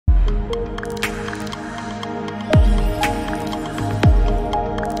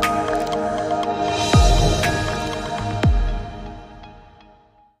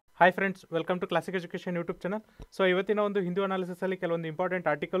Hi friends, welcome to classic education YouTube channel. So ಇವತ್ತಿನ ಒಂದು ಹಿಂದೂ ಅನಾಲಿಸಿಸಲ್ಲಿ ಕೆಲವೊಂದು ಇಂಪಾರ್ಟೆಂಟ್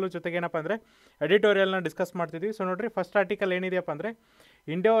ಆರ್ಟಿಕಲ್ ಜೊತೆಗೆ ಏನಪ್ಪ ಅಂದರೆ ಎಡಿಟೋರಿಯಲ್ನ ಡಿಸ್ಕಸ್ ಮಾಡ್ತಿದ್ವಿ. ಸೊ ನೋಡ್ರಿ, ಫಸ್ಟ್ ಆರ್ಟಿಕಲ್ ಏನಿದೆಯಪ್ಪ ಅಂದರೆ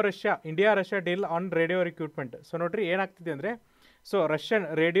India Russia deal on radio recruitment. So ನೋಡ್ರಿ ಏನಾಗ್ತಿದೆ ಅಂದರೆ, so Russian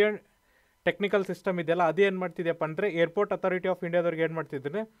radio technical system ಇದೆಯಲ್ಲ, ಅದು ಏನು ಮಾಡ್ತಿದೆಯಪ್ಪ ಅಂದರೆ ಏರ್ಪೋರ್ಟ್ ಅಥಾರಿಟಿ ಆಫ್ ಇಂಡಿಯಾದವ್ರಿಗೆ ಏನು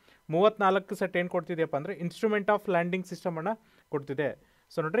ಮಾಡ್ತಿದ್ರೆ 34 ಸೆಟ್ ಏನು ಕೊಡ್ತಿದೆಯಪ್ಪ ಅಂದರೆ ಇನ್ಸ್ಟ್ರೂಮೆಂಟ್ ಆಫ್ ಲ್ಯಾಂಡಿಂಗ್ ಸಿಸ್ಟಮನ್ನು ಕೊಡ್ತಿದೆ.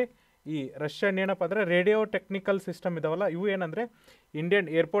 ಸೊ ನೋಡ್ರಿ, ಈ ರಷ್ಯನ್ ಏನಪ್ಪ ಅಂದರೆ ರೇಡಿಯೋ ಟೆಕ್ನಿಕಲ್ ಸಿಸ್ಟಮ್ ಇದಾವಲ್ಲ, ಇವು ಏನಂದರೆ ಇಂಡಿಯನ್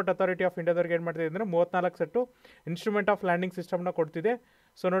ಏರ್ಪೋರ್ಟ್ ಅಥಾರಿಟಿ ಆಫ್ ಇಂಡಿಯಾದವ್ರಿಗೆ ಏನು ಮಾಡ್ತಿದೆ ಅಂದರೆ 34 ಸೆಟ್ಟು ಇನ್ಸ್ಟ್ರೂಮೆಂಟ್ ಆಫ್ ಲ್ಯಾಂಡಿಂಗ್ ಸಿಸ್ಟಮ್ನ ಕೊಡ್ತಿದೆ.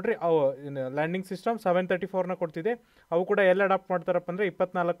 ಸೊ ನೋಡ್ರಿ, ಅವು ಲ್ಯಾಂಡಿಂಗ್ ಸಿಸ್ಟಮ್ 734ನ ಕೊಡ್ತಿದೆ. ಅವು ಕೂಡ ಎಲ್ಲಿ ಅಡಾಪ್ಟ್ ಮಾಡ್ತಾರಪ್ಪ ಅಂದರೆ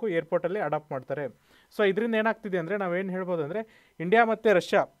 24 ಏರ್ಪೋರ್ಟಲ್ಲಿ ಅಡಾಪ್ಟ್ ಮಾಡ್ತಾರೆ. ಸೊ ಇದರಿಂದ ಏನಾಗ್ತಿದೆ ಅಂದರೆ, ನಾವೇನು ಹೇಳ್ಬೋದು ಅಂದರೆ, ಇಂಡಿಯಾ ಮತ್ತು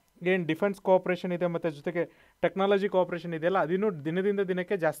ರಷ್ಯಾ ಏನು ಡಿಫೆನ್ಸ್ ಕೋಆಪ್ರೇಷನ್ ಇದೆ ಮತ್ತು ಜೊತೆಗೆ ಟೆಕ್ನಾಲಜಿ ಕೋಆಪ್ರೇಷನ್ ಇದೆಯಲ್ಲ, ಅದಿನ್ನೂ ದಿನದಿಂದ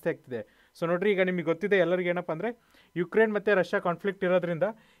ದಿನಕ್ಕೆ ಜಾಸ್ತಿ ಆಗ್ತಿದೆ. ಸೊ ನೋಡ್ರಿ, ಈಗ ನಿಮಗೆ ಗೊತ್ತಿದೆ ಎಲ್ಲರಿಗೂ ಏನಪ್ಪ ಅಂದರೆ ಯುಕ್ರೇನ್ ಮತ್ತು ರಷ್ಯಾ ಕಾನ್ಫ್ಲಿಕ್ಟ್ ಇರೋದ್ರಿಂದ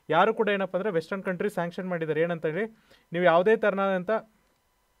ಯಾರು ಕೂಡ ಏನಪ್ಪ ಅಂದರೆ ವೆಸ್ಟರ್ನ್ ಕಂಟ್ರಿ ಸ್ಯಾಂಕ್ಷನ್ ಮಾಡಿದ್ದಾರೆ. ಏನಂತ ಹೇಳಿ, ನೀವು ಯಾವುದೇ ಥರನಾದಂಥ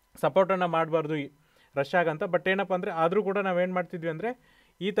ಸಪೋರ್ಟನ್ನು ಮಾಡಬಾರ್ದು ಈ ರಷ್ಯಾಗಂತ. ಬಟ್ ಏನಪ್ಪ ಅಂದರೆ ಆದರೂ ಕೂಡ ನಾವೇನು ಮಾಡ್ತಿದ್ವಿ ಅಂದರೆ,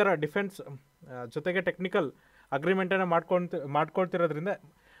 ಈ ಥರ ಡಿಫೆನ್ಸ್ ಜೊತೆಗೆ ಟೆಕ್ನಿಕಲ್ ಅಗ್ರಿಮೆಂಟನ್ನು ಮಾಡ್ಕೊಳ್ತಿರೋದ್ರಿಂದ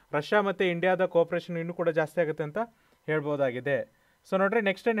ರಷ್ಯಾ ಮತ್ತು ಇಂಡಿಯಾದ ಕೋಆಪ್ರೇಷನ್ ಇನ್ನೂ ಕೂಡ ಜಾಸ್ತಿ ಆಗುತ್ತೆ ಅಂತ ಹೇಳ್ಬೋದಾಗಿದೆ. ಸೊ ನೋಡ್ರಿ,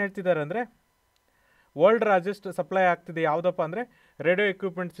 ನೆಕ್ಸ್ಟ್ ಏನು ಹೇಳ್ತಿದ್ದಾರೆ ಅಂದರೆ, ವರ್ಲ್ಡ್ ಲಾರ್ಜೆಸ್ಟ್ ಸಪ್ಲೈ ಆಗ್ತಿದೆ ಯಾವುದಪ್ಪ ಅಂದರೆ ರೇಡಿಯೋ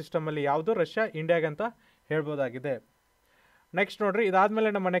ಎಕ್ವಿಪ್ಮೆಂಟ್ ಸಿಸ್ಟಮಲ್ಲಿ, ಯಾವುದು ರಷ್ಯಾ ಇಂಡಿಯಾಗೆ ಅಂತ ಹೇಳ್ಬೋದಾಗಿದೆ. ನೆಕ್ಸ್ಟ್ ನೋಡ್ರಿ,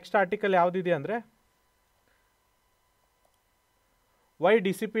 ಇದಾದಮೇಲೆ ನಮ್ಮ ನೆಕ್ಸ್ಟ್ ಆರ್ಟಿಕಲ್ ಯಾವುದಿದೆ ಅಂದರೆ, ವೈ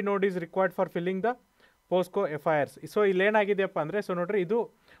DCP ನೋಡ್ is required for filling the POCSO FIRs. So ಇಲ್ಲೇನಾಗಿದೆಯಪ್ಪ ಅಂದರೆ, ಸೊ ನೋಡ್ರಿ, ಇದು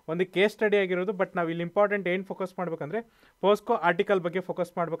ಒಂದು ಕೇಸ್ ಸ್ಟಡಿ ಆಗಿರೋದು. ಬಟ್ ನಾವು ಇಲ್ಲಿ ಇಂಪಾರ್ಟೆಂಟ್ ಏನು ಫೋಕಸ್ ಮಾಡಬೇಕಂದ್ರೆ ಪೋಸ್ಕೋ ಆರ್ಟಿಕಲ್ ಬಗ್ಗೆ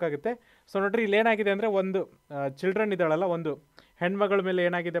ಫೋಕಸ್ ಮಾಡಬೇಕಾಗುತ್ತೆ. ಸೊ ನೋಡ್ರಿ, ಇಲ್ಲೇನಾಗಿದೆ ಅಂದರೆ, ಒಂದು ಚಿಲ್ಡ್ರನ್ ಇದ್ದಾಳಲ್ಲ, ಒಂದು ಹೆಣ್ಮಗಳ ಮೇಲೆ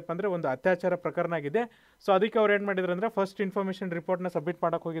ಏನಾಗಿದೆಪ್ಪ ಅಂದರೆ ಒಂದು ಅತ್ಯಾಚಾರ ಪ್ರಕರಣ ಆಗಿದೆ. ಸೊ ಅದಕ್ಕೆ ಅವ್ರು ಏನು ಮಾಡಿದ್ರು ಅಂದರೆ ಫಸ್ಟ್ ಇನ್ಫಾರ್ಮೇಷನ್ ರಿಪೋರ್ಟ್ನ ಸಬ್ಮಿಟ್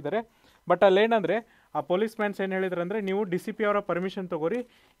ಮಾಡೋಕೆ ಹೋಗಿದ್ದಾರೆ. ಬಟ್ ಅಲ್ಲೇನಂದರೆ ಆ ಪೊಲೀಸ್ ಮ್ಯಾನ್ಸ್ ಏನು ಹೇಳಿದ್ರು ಅಂದರೆ, ನೀವು DCP ಅವರ ಪರ್ಮಿಷನ್ ತೊಗೋರಿ,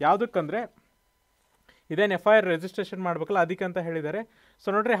 ಯಾವುದಕ್ಕಂದರೆ ಇದೇನು FIR ರಿಜಿಸ್ಟ್ರೇಷನ್ ಮಾಡಬೇಕಲ್ಲ ಅದಕ್ಕೆ ಅಂತ ಹೇಳಿದ್ದಾರೆ. ಸೊ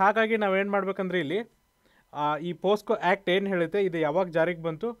ನೋಡ್ರಿ, ಹಾಗಾಗಿ ನಾವೇನು ಮಾಡ್ಬೇಕಂದ್ರೆ ಇಲ್ಲಿ ಈ ಪೋಸ್ಕೋ ಆ್ಯಕ್ಟ್ ಏನು ಹೇಳುತ್ತೆ, ಇದು ಯಾವಾಗ ಜಾರಿಗೆ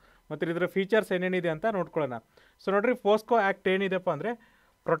ಬಂತು ಮತ್ತು ಇದರ ಫೀಚರ್ಸ್ ಏನೇನಿದೆ ಅಂತ ನೋಡ್ಕೊಳ್ಳೋಣ. ಸೊ ನೋಡ್ರಿ, ಪೋಸ್ಕೋ ಆ್ಯಕ್ಟ್ ಏನಿದೆಪ್ಪ ಅಂದರೆ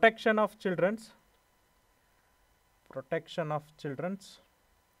protection of children's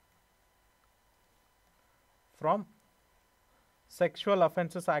from sexual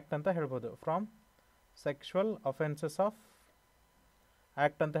offences act ಅಂತ ಹೇಳ್ಬೋದು. From sexual offences of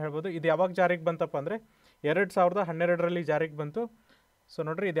act ಅಂತ ಹೇಳ್ಬೋದು. ಇದು ಯಾವಾಗ ಜಾರಿಗೆ ಬಂತಪ್ಪ ಅಂದರೆ 2012ರಲ್ಲಿ ಜಾರಿಗೆ ಬಂತು. ಸೊ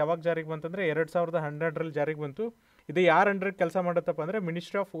ನೋಡ್ರಿ, ಇದು ಯಾವಾಗ ಜಾರಿಗೆ ಬಂತಂದರೆ 2012ರಲ್ಲಿ ಜಾರಿಗೆ ಬಂತು. ಇದು ಯಾರ ಅಂಡರ್ ಕೆಲಸ ಮಾಡುತ್ತಪ್ಪ ಅಂದರೆ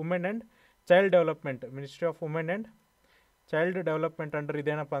ministry of women and child development under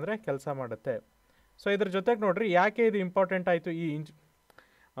ಇದೇನಪ್ಪ ಅಂದರೆ ಕೆಲಸ ಮಾಡುತ್ತೆ. ಸೊ ಇದ್ರ ಜೊತೆಗೆ ನೋಡ್ರಿ, ಯಾಕೆ ಇದು ಇಂಪಾರ್ಟೆಂಟ್ ಆಯಿತು ಈ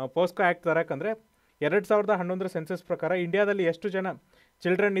ಪೋಸ್ಕೋ ಆ್ಯಕ್ಟ್ ತರಕಂದರೆ, 2011 ಸೆನ್ಸಸ್ ಪ್ರಕಾರ ಇಂಡಿಯಾದಲ್ಲಿ ಎಷ್ಟು ಜನ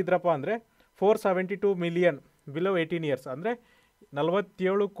ಚಿಲ್ಡ್ರನ್ ಇದ್ರಪ್ಪ ಅಂದರೆ 472 ಮಿಲಿಯನ್ ಬಿಲೋ 18 ಇಯರ್ಸ್, ಅಂದರೆ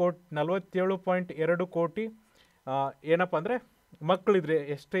 47.2 ಕೋಟಿ ಏನಪ್ಪ ಅಂದರೆ ಮಕ್ಕಳಿದ್ರೆ.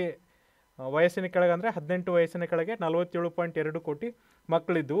 ಎಷ್ಟೇ ವಯಸ್ಸಿನ ಕೆಳಗೆ ಅಂದರೆ 18 ವಯಸ್ಸಿನ ಕೆಳಗೆ 47.2 ಕೋಟಿ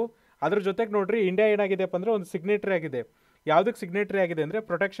ಮಕ್ಕಳಿದ್ದವು. ಅದ್ರ ಜೊತೆಗೆ ನೋಡ್ರಿ, ಇಂಡಿಯಾ ಏನಾಗಿದೆಯಪ್ಪ ಅಂದರೆ ಒಂದು ಸಿಗ್ನೇಟ್ರಿ ಆಗಿದೆ. ಯಾವುದಕ್ಕೆ ಸಿಗ್ನೇಟ್ರಿ ಆಗಿದೆ ಅಂದರೆ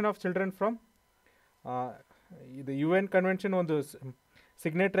ಪ್ರೊಟೆಕ್ಷನ್ ಆಫ್ ಚಿಲ್ಡ್ರನ್ ಫ್ರಮ್ ಇದು UN ಕನ್ವೆನ್ಷನ್ ಒಂದು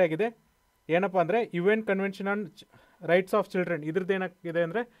ಸಿಗ್ನೇಟ್ರಿ ಆಗಿದೆ. ಏನಪ್ಪ ಅಂದರೆ UN convention on rights of children, ಇದ್ರದ್ದು ಏನಾಗಿದೆ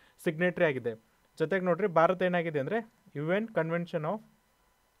ಅಂದರೆ ಸಿಗ್ನೇಟ್ರಿ ಆಗಿದೆ. ಜೊತೆಗೆ ನೋಡ್ರಿ, ಭಾರತ ಏನಾಗಿದೆ ಅಂದರೆ UN convention of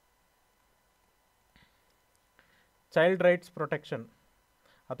child rights protection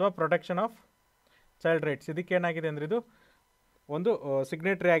ಅಥವಾ ಪ್ರೊಟೆಕ್ಷನ್ ಆಫ್ ಚೈಲ್ಡ್ ರೈಟ್ಸ್, ಇದಕ್ಕೇನಾಗಿದೆ ಅಂದರೆ ಇದು ಒಂದು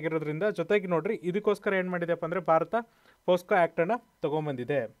ಸಿಗ್ನೇಟ್ರಿ ಆಗಿರೋದ್ರಿಂದ. ಜೊತೆಗೆ ನೋಡ್ರಿ, ಇದಕ್ಕೋಸ್ಕರ ಏನು ಮಾಡಿದೆಪ್ಪ ಅಂದರೆ ಭಾರತ ಪೋಸ್ಕೋ ಆ್ಯಕ್ಟನ್ನು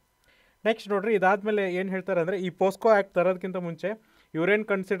ತೊಗೊಂಬಂದಿದೆ. ನೆಕ್ಸ್ಟ್ ನೋಡ್ರಿ, ಇದಾದಮೇಲೆ ಏನು ಹೇಳ್ತಾರೆ ಅಂದರೆ, ಈ ಪೋಸ್ಕೋ ಆ್ಯಕ್ಟ್ ತರೋದಕ್ಕಿಂತ ಮುಂಚೆ ಇವರೇನು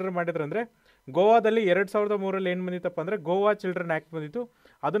ಕನ್ಸಿಡರ್ ಮಾಡಿದ್ರು ಅಂದರೆ, ಗೋವಾದಲ್ಲಿ 2003ರಲ್ಲಿ ಏನು ಬಂದಿತ್ತಪ್ಪ ಅಂದರೆ ಗೋವಾ ಚಿಲ್ಡ್ರನ್ ಆ್ಯಕ್ಟ್ ಬಂದಿತ್ತು,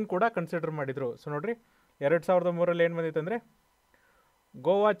 ಅದನ್ನು ಕೂಡ ಕನ್ಸಿಡರ್ ಮಾಡಿದರು. ಸೊ ನೋಡ್ರಿ, 2003ರಲ್ಲಿ ಏನು ಬಂದಿತ್ತು ಅಂದರೆ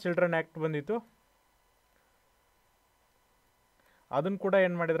ಗೋವಾ ಚಿಲ್ಡ್ರನ್ ಆ್ಯಕ್ಟ್ ಬಂದಿತ್ತು, ಅದನ್ನು ಕೂಡ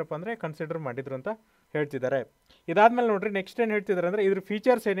ಏನು ಮಾಡಿದ್ರಪ್ಪ ಅಂದರೆ ಕನ್ಸಿಡರ್ ಮಾಡಿದ್ರು ಅಂತ ಹೇಳ್ತಿದ್ದಾರೆ. ಇದಾದಮೇಲೆ ನೋಡ್ರಿ, ನೆಕ್ಸ್ಟ್ ಏನು ಹೇಳ್ತಿದ್ದಾರೆ ಅಂದರೆ ಇದ್ರ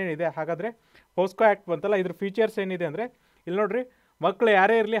ಫೀಚರ್ಸ್ ಏನೇನಿದೆ. ಹಾಗಾದರೆ ಪೋಸ್ಕೋ ಆ್ಯಕ್ಟ್ ಬಂತಲ್ಲ, ಇದ್ರ ಫೀಚರ್ಸ್ ಏನಿದೆ ಅಂದರೆ, ಇಲ್ಲಿ ನೋಡ್ರಿ, ಮಕ್ಕಳು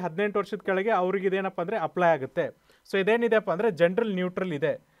ಯಾರೇ ಇರಲಿ 18 ವರ್ಷದ ಕೆಳಗೆ ಅವ್ರಿಗೆ ಇದೇನಪ್ಪ ಅಂದರೆ ಅಪ್ಲೈ ಆಗುತ್ತೆ. ಸೊ ಇದೇನಿದೆಪ್ಪ ಅಂದರೆ ಜನರಲ್ ನ್ಯೂಟ್ರಲ್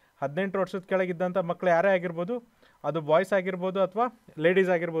ಇದೆ. 18 ವರ್ಷದ ಕೆಳಗಿದ್ದಂಥ ಮಕ್ಕಳು ಯಾರೇ ಆಗಿರ್ಬೋದು, ಅದು ಬಾಯ್ಸ್ ಆಗಿರ್ಬೋದು ಅಥವಾ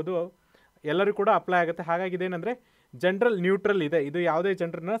ಲೇಡೀಸ್ ಆಗಿರ್ಬೋದು, ಎಲ್ಲರೂ ಕೂಡ ಅಪ್ಲೈ ಆಗುತ್ತೆ. ಹಾಗಾಗಿ ಇದೇನೆಂದರೆ ಜನರಲ್ ನ್ಯೂಟ್ರಲ್ ಇದೆ. ಇದು ಯಾವುದೇ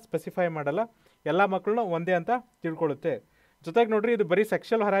ಜನರನ್ನ ಸ್ಪೆಸಿಫೈ ಮಾಡಲ್ಲ, ಎಲ್ಲ ಮಕ್ಕಳನ್ನ ಒಂದೇ ಅಂತ ತಿಳ್ಕೊಳ್ಳುತ್ತೆ. ಜೊತೆಗೆ ನೋಡ್ರಿ, ಇದು ಬರೀ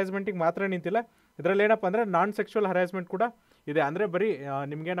ಸೆಕ್ಷುವಲ್ ಹರಾಸ್ಮೆಂಟಿಗೆ ಮಾತ್ರ ನಿಂತಿಲ್ಲ, ಇದರಲ್ಲಿ ಏನಪ್ಪ ಅಂದರೆ ನಾನ್ ಸೆಕ್ಷುವಲ್ ಹರಾಸ್ಮೆಂಟ್ ಕೂಡ ಇದೆ. ಅಂದರೆ ಬರೀ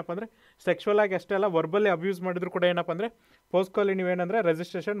ನಿಮ್ಗೇನಪ್ಪ ಅಂದರೆ ಸೆಕ್ಷುವಲ್ ಆಗಿ ಅಷ್ಟೇ ಅಲ್ಲ, ವರ್ಬಲ್ಲಿ ಅಬ್ಯೂಸ್ ಮಾಡಿದ್ರು ಕೂಡ ಏನಪ್ಪ ಅಂದರೆ ಪೋಸ್ಕೋಲಿ ನೀವೇನಂದರೆ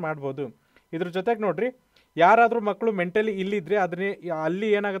ರಿಜಿಸ್ಟ್ರೇಷನ್ ಮಾಡ್ಬೋದು. ಇದ್ರ ಜೊತೆಗೆ ನೋಡ್ರಿ, ಯಾರಾದರೂ ಮಕ್ಕಳು ಮೆಂಟಲಿ ಇಲ್ಲಿದ್ದರೆ ಅದನ್ನೇ ಅಲ್ಲಿ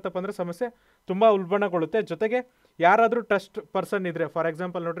ಏನಾಗುತ್ತಪ್ಪ ಅಂದರೆ ಸಮಸ್ಯೆ ತುಂಬ ಉಲ್ಬಣಗೊಳ್ಳುತ್ತೆ. ಜೊತೆಗೆ ಯಾರಾದರೂ ಟ್ರಸ್ಟ್ ಪರ್ಸನ್ ಇದ್ದರೆ, ಫಾರ್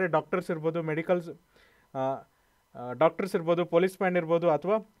ಎಕ್ಸಾಂಪಲ್ ನೋಡ್ರಿ, ಡಾಕ್ಟರ್ಸ್ ಇರ್ಬೋದು, ಡಾಕ್ಟರ್ಸ್ ಇರ್ಬೋದು, ಪೊಲೀಸ್ ಮ್ಯಾನ್ ಇರ್ಬೋದು,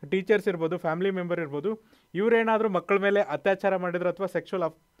 ಅಥವಾ ಟೀಚರ್ಸ್ ಇರ್ಬೋದು, ಫ್ಯಾಮಿಲಿ ಮೆಂಬರ್ ಇರ್ಬೋದು, ಇವರೇನಾದರೂ ಮಕ್ಕಳ ಮೇಲೆ ಅತ್ಯಾಚಾರ ಮಾಡಿದ್ರು ಅಥವಾ ಸೆಕ್ಷುವಲ್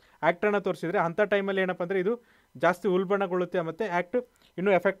ಆ್ಯಕ್ಟನ್ನು ತೋರಿಸಿದರೆ ಅಂಥ ಟೈಮಲ್ಲಿ ಏನಪ್ಪ ಅಂದರೆ ಇದು ಜಾಸ್ತಿ ಉಲ್ಬಣಗೊಳ್ಳುತ್ತೆ ಮತ್ತು ಆ್ಯಕ್ಟ್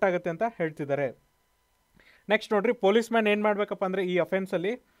ಇನ್ನೂ ಎಫೆಕ್ಟ್ ಆಗುತ್ತೆ ಅಂತ ಹೇಳ್ತಿದ್ದಾರೆ. ನೆಕ್ಸ್ಟ್ ನೋಡಿರಿ, ಪೊಲೀಸ್ ಮ್ಯಾನ್ ಏನು ಮಾಡಬೇಕಪ್ಪ ಅಂದರೆ ಈ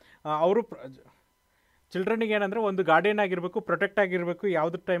ಅಫೆನ್ಸಲ್ಲಿ ಅವರು ಚಿಲ್ಡ್ರನಿಗೆ ಏನಂದರೆ ಒಂದು ಗಾರ್ಡಿಯನ್ ಆಗಿರಬೇಕು, ಪ್ರೊಟೆಕ್ಟ್ ಆಗಿರಬೇಕು.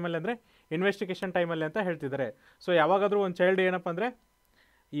 ಯಾವುದ್ರ ಟೈಮಲ್ಲಿ ಅಂದರೆ ಇನ್ವೆಸ್ಟಿಗೇಷನ್ ಟೈಮಲ್ಲಿ ಅಂತ ಹೇಳ್ತಿದ್ದಾರೆ. ಸೊ ಯಾವಾಗಾದರೂ ಒಂದು ಚೈಲ್ಡ್ ಏನಪ್ಪ ಅಂದರೆ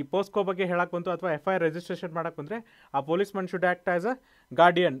ಈ ಪೋಸ್ಕೋ ಬಗ್ಗೆ ಹೇಳಕ್ಕೆ ಬಂತು ಅಥವಾ FIR ರಿಜಿಸ್ಟ್ರೇಷನ್ ಮಾಡೋಕ್ಕೆ ಬಂದರೆ ಆ police man should act as a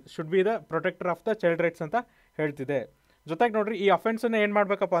guardian, should be the protector of the child rights ಅಂತ ಹೇಳ್ತಿದೆ. ಜೊತೆಗೆ ನೋಡಿರಿ, ಈ ಅಫೆನ್ಸನ್ನು ಏನು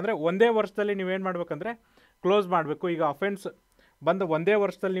ಮಾಡಬೇಕಪ್ಪ ಅಂದರೆ ಒಂದೇ ವರ್ಷದಲ್ಲಿ ನೀವೇನು ಮಾಡಬೇಕಂದ್ರೆ ಕ್ಲೋಸ್ ಮಾಡಬೇಕು. ಈಗ ಅಫೆನ್ಸ್ ಬಂದು ಒಂದೇ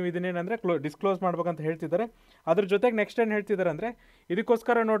ವರ್ಷದಲ್ಲಿ ನೀವು ಇದನ್ನೇನಂದರೆ ಡಿಸ್ಕ್ಲೋಸ್ ಮಾಡ್ಬೇಕಂತ ಹೇಳ್ತಿದ್ದಾರೆ. ಅದ್ರ ಜೊತೆಗೆ ನೆಕ್ಸ್ಟ್ ಏನು ಹೇಳ್ತಿದ್ದಾರೆ ಅಂದರೆ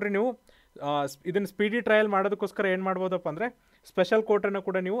ಇದಕ್ಕೋಸ್ಕರ ನೋಡಿರಿ ನೀವು ಇದನ್ನು ಸ್ಪೀಡಿ ಟ್ರಯಲ್ ಮಾಡೋದಕ್ಕೋಸ್ಕರ ಏನು ಮಾಡ್ಬೋದಪ್ಪ ಅಂದರೆ ಸ್ಪೆಷಲ್ ಕೋರ್ಟನ್ನು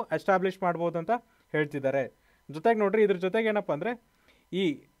ಕೂಡ ನೀವು ಎಸ್ಟಾಬ್ಲಿಷ್ ಮಾಡ್ಬೋದು ಅಂತ ಹೇಳ್ತಿದ್ದಾರೆ. ಜೊತೆಗೆ ನೋಡಿರಿ, ಇದ್ರ ಜೊತೆಗೆ ಏನಪ್ಪ ಅಂದರೆ ಈ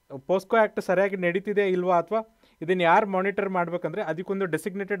ಪೋಸ್ಕೋ ಆ್ಯಕ್ಟ್ ಸರಿಯಾಗಿ ನಡೀತಿದೆ ಇಲ್ವಾ ಅಥವಾ ಇದನ್ನು ಯಾರು ಮಾನಿಟರ್ ಮಾಡಬೇಕಂದ್ರೆ ಅದಕ್ಕೊಂದು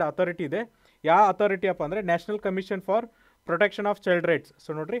ಡೆಸಿಗ್ನೇಟೆಡ್ ಅಥಾರಿಟಿ ಇದೆ. ಯಾವ ಅಥಾರಿಟಿ ಅಪ್ಪ ಅಂದರೆ national commission for protection of child rights.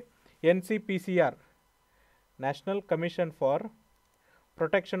 So ನೋಡಿರಿ, NCPCR, national commission for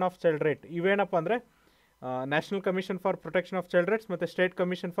protection of child right. ಇವೇನಪ್ಪ ಅಂದರೆ national commission for protection of child rights ಮತ್ತು state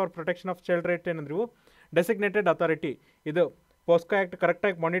commission for protection of child right ಏನಂದ್ರೆ ಇವು designated authority. ಇದು POCSO act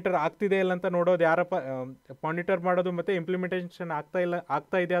ಕರೆಕ್ಟಾಗಿ monitor ಆಗ್ತಿದೆ ಇಲ್ಲ ಅಂತ ನೋಡೋದು ಯಾರಪ್ಪ, ಮಾನಿಟರ್ ಮಾಡೋದು ಮತ್ತು ಇಂಪ್ಲಿಮೆಂಟೇಷನ್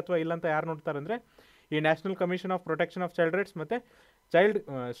ಆಗ್ತಾ ಇದೆ ಅಥವಾ ಇಲ್ಲ ಅಂತ ಯಾರು ನೋಡ್ತಾರೆ ಅಂದರೆ ಈ national commission of protection of child rights ಮತ್ತು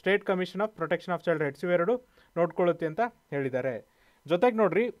state commission of protection of child rights ಇವೆರಡು ನೋಡ್ಕೊಳ್ಳುತ್ತೆ ಅಂತ ಹೇಳಿದ್ದಾರೆ. ಜೊತೆಗೆ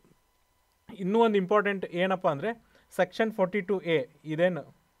ನೋಡಿರಿ, ಇನ್ನೂ ಒಂದು ಇಂಪಾರ್ಟೆಂಟ್ ಏನಪ್ಪ ಅಂದರೆ ಸೆಕ್ಷನ್ 42A ಇದೇನು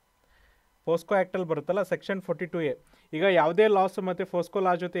ಪೋಸ್ಕೋ ಆ್ಯಕ್ಟಲ್ಲಿ ಬರುತ್ತಲ್ಲ, ಸೆಕ್ಷನ್ 42A. ಈಗ ಯಾವುದೇ ಲಾಸ್ ಮತ್ತು ಪೋಸ್ಕೋ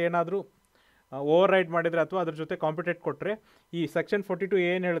ಲಾ ಜೊತೆ ಏನಾದರೂ ಓವರ್ ರೈಡ್ ಮಾಡಿದರೆ ಅಥವಾ ಅದ್ರ ಜೊತೆ ಕಾಂಪಿಟೇಟ್ ಕೊಟ್ಟರೆ ಈ ಸೆಕ್ಷನ್ 42A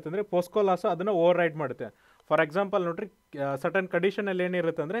ಏನು ಹೇಳುತ್ತೆ ಅಂದರೆ ಪೋಸ್ಕೋ ಲಾಸು ಅದನ್ನು ಓವರ್ ರೈಡ್ ಮಾಡುತ್ತೆ. ಫಾರ್ ಎಕ್ಸಾಂಪಲ್ ನೋಡಿರಿ, ಸರ್ಟನ್ ಕಂಡೀಷನಲ್ಲಿ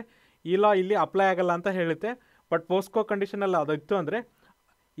ಏನಿರುತ್ತೆ ಅಂದರೆ ಈ ಲಾ ಇಲ್ಲಿ ಅಪ್ಲೈ ಆಗಲ್ಲ ಅಂತ ಹೇಳುತ್ತೆ. ಬಟ್ ಪೋಸ್ಕೋ ಕಂಡೀಷನಲ್ಲಿ ಅದಿತ್ತು ಅಂದರೆ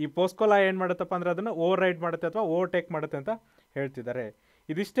ಈ ಪೋಸ್ಕೋ ಲಾ ಏನು ಮಾಡುತ್ತಪ್ಪ ಅಂದರೆ ಅದನ್ನು ಓವರ್ ರೈಡ್ ಮಾಡುತ್ತೆ ಅಥವಾ ಓವರ್ಟೇಕ್ ಮಾಡುತ್ತೆ ಅಂತ ಹೇಳ್ತಿದ್ದಾರೆ.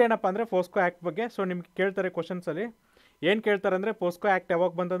 ಇದಿಷ್ಟೇನಪ್ಪ ಅಂದರೆ ಪೋಸ್ಕೋ ಆ್ಯಕ್ಟ್ ಬಗ್ಗೆ. ಸೊ ನಿಮ್ಗೆ ಕೇಳ್ತಾರೆ ಕ್ವಶನ್ಸಲ್ಲಿ ಏನು ಕೇಳ್ತಾರೆ ಅಂದರೆ ಪೋಸ್ಕೋ ಆ್ಯಕ್ಟ್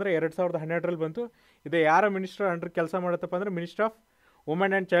ಯಾವಾಗ ಬಂತಂದರೆ 2012ರಲ್ಲಿ ಬಂತು. ಇದು ಯಾರ ಮಿನಿಸ್ಟರ್ ಅಂಡರ್ ಕೆಲಸ ಮಾಡುತ್ತಪ್ಪ ಅಂದರೆ minister of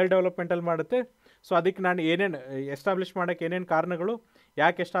women and child ಡೆವಲಪ್ಮೆಂಟಲ್ಲಿ ಮಾಡುತ್ತೆ. ಸೊ ಅದಕ್ಕೆ ನಾನು ಏನೇನು ಎಸ್ಟಾಬ್ಲಿಷ್ ಮಾಡೋಕ್ಕೆ ಏನೇನು ಕಾರಣಗಳು,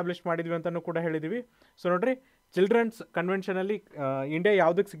 ಯಾಕೆ ಎಸ್ಟಾಬ್ಲಿಷ್ ಮಾಡಿದ್ವಿ ಅಂತಲೂ ಕೂಡ ಹೇಳಿದ್ದೀವಿ. ಸೊ ನೋಡಿರಿ, ಚಿಲ್ಡ್ರನ್ಸ್ ಕನ್ವೆನ್ಷನಲ್ಲಿ ಇಂಡಿಯಾ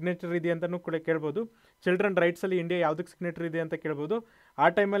ಯಾವುದಕ್ಕೆ ಸಿಗ್ನೇಚರ್ ಇದೆ ಅಂತಲೂ ಕೂಡ ಕೇಳ್ಬೋದು. ಚಿಲ್ಡ್ರನ್ ರೈಟ್ಸಲ್ಲಿ ಇಂಡಿಯಾ ಯಾವುದಕ್ಕೆ ಸಿಗ್ನೇಟರ್ ಇದೆ ಅಂತ ಕೇಳ್ಬೋದು. ಆ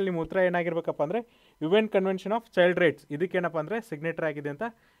ಟೈಮಲ್ಲಿ ನಿಮ್ಮ ಉತ್ತರ ಏನಾಗಿರ್ಬೇಕಪ್ಪ ಅಂದರೆ UN convention of child rights ಇದಕ್ಕೇನಪ್ಪ ಅಂದರೆ ಸಿಗ್ನೇಟರ್ ಆಗಿದೆ ಅಂತ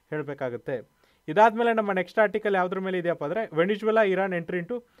ಹೇಳಬೇಕಾಗುತ್ತೆ. ಇದಾದಮೇಲೆ ನಮ್ಮ ನೆಕ್ಸ್ಟ್ ಆರ್ಟಿಕಲ್ ಯಾವುದ್ರ ಮೇಲೆ ಇದೆಯಪ್ಪ ಅಂದರೆ Venezuela Iran entry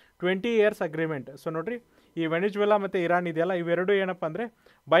into 20 years agreement. So ನೋಡಿರಿ, ಈ ವೆನಿಜುವೆಲಾ ಮತ್ತು ಇರಾನ್ ಇದೆಯಲ್ಲ, ಇವೆರಡು ಏನಪ್ಪ ಅಂದರೆ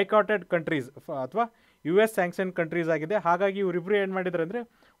ಬೈಕಾಟೆಡ್ ಕಂಟ್ರೀಸ್ ಅಥವಾ US ಸ್ಯಾಂಕ್ಷನ್ ಕಂಟ್ರೀಸ್ ಆಗಿದೆ. ಹಾಗಾಗಿ ಇವರಿಬ್ಬರು ಏನು ಮಾಡಿದ್ದಾರೆ ಅಂದರೆ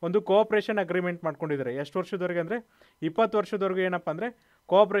ಒಂದು ಕೋಆಪ್ರೇಷನ್ ಅಗ್ರಿಮೆಂಟ್ ಮಾಡ್ಕೊಂಡಿದ್ದಾರೆ. ಎಷ್ಟು ವರ್ಷದವರೆಗೆ ಅಂದರೆ 20 ವರ್ಷದವರೆಗೂ ಏನಪ್ಪ ಅಂದರೆ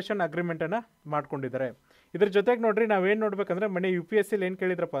ಕೋಆಪ್ರೇಷನ್ ಅಗ್ರಿಮೆಂಟನ್ನು ಮಾಡ್ಕೊಂಡಿದ್ದಾರೆ. ಇದ್ರ ಜೊತೆಗೆ ನೋಡಿರಿ, ನಾವೇನು ನೋಡ್ಬೇಕಂದ್ರೆ ಮೊನ್ನೆ UPSCಲಿ ಏನು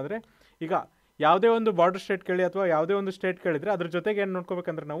ಕೇಳಿದ್ರಪ್ಪ ಅಂದರೆ ಈಗ ಯಾವುದೇ ಒಂದು ಬಾರ್ಡರ್ ಸ್ಟೇಟ್ ಕೇಳಿ ಅಥವಾ ಯಾವುದೇ ಒಂದು ಸ್ಟೇಟ್ ಕೇಳಿದರೆ ಅದ್ರ ಜೊತೆಗೆ ಏನು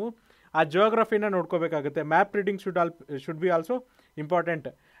ನೋಡ್ಕೋಬೇಕಂದ್ರೆ ನಾವು ಆ ಜಿಯೋಗ್ರಫಿನ ನೋಡ್ಕೋಬೇಕಾಗುತ್ತೆ. Map reading should be also important.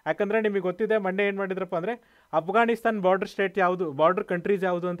 ಯಾಕಂದರೆ ನಿಮಗೆ ಗೊತ್ತಿದೆ ಮೊನ್ನೆ ಏನು ಮಾಡಿದ್ರಪ್ಪ ಅಂದರೆ ಅಫ್ಘಾನಿಸ್ತಾನ್ ಬಾರ್ಡರ್ ಸ್ಟೇಟ್ ಯಾವುದು, ಬಾರ್ಡರ್ ಕಂಟ್ರೀಸ್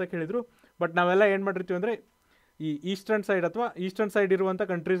ಯಾವುದು ಅಂತ ಕೇಳಿದರು. ಬಟ್ ನಾವೆಲ್ಲ ಏನು ಮಾಡಿರ್ತೀವಿ ಅಂದರೆ ಈ ಈಸ್ಟರ್ನ್ ಸೈಡ್ ಇರುವಂಥ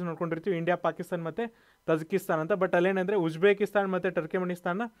ಕಂಟ್ರೀಸ್ ನೋಡ್ಕೊಂಡಿರ್ತೀವಿ, ಇಂಡಿಯಾ, ಪಾಕಿಸ್ತಾನ್ ಮತ್ತು ತಜಿಕಿಸ್ತಾನ್ ಅಂತ. ಬಟ್ ಅಲ್ಲೇನೆಂದರೆ ಉಜ್ಬೇಕಿಸ್ತಾನ್ ಮತ್ತು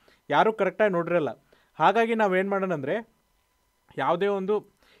ಟರ್ಕಿಮೆನಿಸ್ತಾನ ಯಾರೂ ಕರೆಕ್ಟಾಗಿ ನೋಡಿರಲ್ಲ. ಹಾಗಾಗಿ ನಾವೇನು ಮಾಡೋಣ ಅಂದರೆ ಯಾವುದೇ ಒಂದು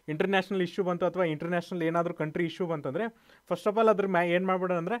ಇಂಟರ್ನ್ಯಾಷನಲ್ ಇಶ್ಯೂ ಬಂತು ಅಥವಾ ಇಂಟರ್ನ್ಯಾಷನಲ್ ಏನಾದರೂ ಕಂಟ್ರಿ ಇಶ್ಯೂ ಬಂತಂದರೆ ಫಸ್ಟ್ ಆಫ್ ಆಲ್ ಅದ್ರ ಏನು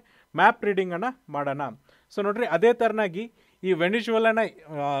ಮಾಡ್ಬಿಡೋಣ ಅಂದರೆ ಮ್ಯಾಪ್ ರೀಡಿಂಗನ್ನು ಮಾಡೋಣ. ಸೊ ನೋಡಿರಿ, ಅದೇ ಥರನಾಗಿ ಈ ವೆನಿಜುವೆಲಾನ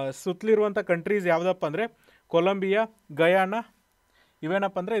ಸುತ್ತಲಿರುವಂಥ ಕಂಟ್ರೀಸ್ ಯಾವುದಪ್ಪ ಅಂದರೆ ಕೊಲಂಬಿಯಾ, ಗಯಾನ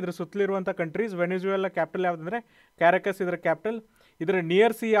ಇವೇನಪ್ಪ ಅಂದರೆ ಇದ್ರ ಸುತ್ತಲಿರುವಂಥ ಕಂಟ್ರೀಸ್. ವೆನಿಜುವೆಲಾ ಕ್ಯಾಪಿಟಲ್ ಯಾವುದಂದರೆ ಕ್ಯಾರಕಸ್ ಇದರ ಕ್ಯಾಪಿಟಲ್. ಇದರ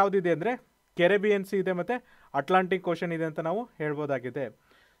ನಿಯರ್ ಸಿ ಯಾವುದಿದೆ ಅಂದರೆ ಕೆರೆಬಿಯನ್ ಸಿ ಇದೆ ಮತ್ತು ಅಟ್ಲಾಂಟಿಕ್ ಓಷನ್ ಇದೆ ಅಂತ ನಾವು ಹೇಳ್ಬೋದಾಗಿದೆ.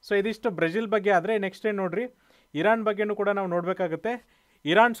 ಸೊ ಇದಿಷ್ಟು ಬ್ರೆಜಿಲ್ ಬಗ್ಗೆ. ಆದರೆ ನೆಕ್ಸ್ಟ್ ಏನು ನೋಡಿರಿ, ಇರಾನ್ ಬಗ್ಗೆನೂ ಕೂಡ ನಾವು ನೋಡಬೇಕಾಗುತ್ತೆ.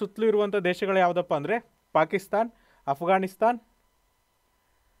 ಇರಾನ್ ಸುತ್ತಲೂ ಇರುವಂಥ ದೇಶಗಳು ಯಾವುದಪ್ಪ ಅಂದರೆ ಪಾಕಿಸ್ತಾನ್, ಅಫ್ಘಾನಿಸ್ತಾನ್,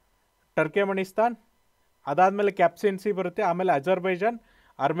 ಟರ್ಕಿಮೆನಿಸ್ತಾನ್, ಅದಾದಮೇಲೆ ಕ್ಯಾಪ್ಸಿಯನ್ ಸಿ ಬರುತ್ತೆ, ಆಮೇಲೆ ಅಜರ್ಬೈಜಾನ್,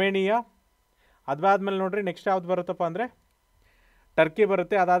 ಅರ್ಮೇನಿಯಾ, ಅದಾದಮೇಲೆ ನೋಡಿರಿ ನೆಕ್ಸ್ಟ್ ಯಾವ್ದು ಬರುತ್ತಪ್ಪ ಅಂದರೆ ಟರ್ಕಿ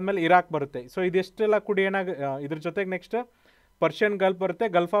ಬರುತ್ತೆ, ಅದಾದಮೇಲೆ ಇರಾಕ್ ಬರುತ್ತೆ. ಸೊ ಇದಿಷ್ಟೆಲ್ಲ ಕೂಡ ಇದ್ರ ಜೊತೆಗೆ ನೆಕ್ಸ್ಟ್ ಪರ್ಷಿಯನ್ ಗಲ್ಫ್ ಬರುತ್ತೆ,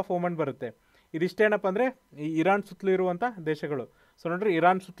 ಗಲ್ಫ್ ಆಫ್ ಓಮನ್ ಬರುತ್ತೆ. ಇದಿಷ್ಟೇನಪ್ಪ ಅಂದರೆ ಈ ಇರಾನ್ ಸುತ್ತಲೂ ಇರುವಂಥ ದೇಶಗಳು. ಸೊ ನೋಡಿರಿ,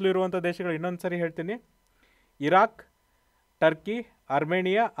 ಇರಾನ್ ಸುತ್ತಲೂ ಇರುವಂಥ ದೇಶಗಳು ಇನ್ನೊಂದು ಸರಿ ಹೇಳ್ತೀನಿ: Iraq, Turkey,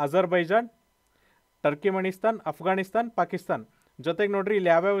 Armenia, Azerbaijan, ಟರ್ಕಿಮೆನಿಸ್ತಾನ್, Afghanistan, Pakistan. ಜೊತೆಗೆ ನೋಡಿರಿ ಇಲ್ಲಿ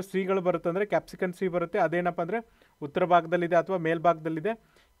ಯಾವ್ಯಾವ ಸಿಗಳು ಬರುತ್ತೆ ಅಂದರೆ ಕ್ಯಾಪ್ಸಿಕನ್ ಸಿ ಬರುತ್ತೆ. ಅದೇನಪ್ಪ ಅಂದರೆ ಉತ್ತರ ಭಾಗದಲ್ಲಿದೆ ಅಥವಾ ಮೇಲ್ಭಾಗದಲ್ಲಿದೆ.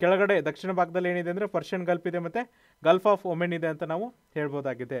 ಕೆಳಗಡೆ ದಕ್ಷಿಣ ಭಾಗದಲ್ಲಿ ಏನಿದೆ ಅಂದರೆ ಪರ್ಷಿಯನ್ ಗಲ್ಫ್ ಇದೆ ಮತ್ತು ಗಲ್ಫ್ ಆಫ್ ಒಮೆನ್ ಇದೆ ಅಂತ ನಾವು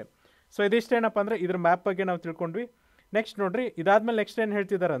ಹೇಳ್ಬೋದಾಗಿದೆ. ಸೊ ಇದಿಷ್ಟೇನಪ್ಪ ಅಂದರೆ ಇದ್ರ ಮ್ಯಾಪ್ ಬಗ್ಗೆ ನಾವು ತಿಳ್ಕೊಂಡ್ವಿ. ನೆಕ್ಸ್ಟ್ ನೋಡಿರಿ, ಇದಾದಮೇಲೆ ನೆಕ್ಸ್ಟ್ ಏನು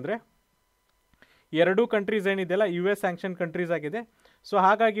ಹೇಳ್ತಿದ್ದಾರೆ ಅಂದರೆ ಎರಡೂ ಕಂಟ್ರೀಸ್ ಏನಿದೆಯಲ್ಲ US ಸ್ಯಾಂಕ್ಷನ್ ಕಂಟ್ರೀಸ್ ಆಗಿದೆ. ಸೊ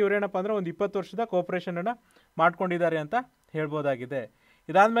ಹಾಗಾಗಿ ಇವರೇನಪ್ಪ ಅಂದರೆ ಒಂದು 20 ವರ್ಷದ ಕೋಆಪ್ರೇಷನನ್ನು ಮಾಡ್ಕೊಂಡಿದ್ದಾರೆ ಅಂತ ಹೇಳ್ಬೋದಾಗಿದೆ.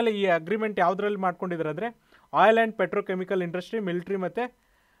 ಇದಾದಮೇಲೆ ಈ ಅಗ್ರಿಮೆಂಟ್ ಯಾವುದರಲ್ಲಿ ಮಾಡ್ಕೊಂಡಿದ್ದಾರೆ ಅಂದರೆ oil and petrochemical industry, military ಮತ್ತು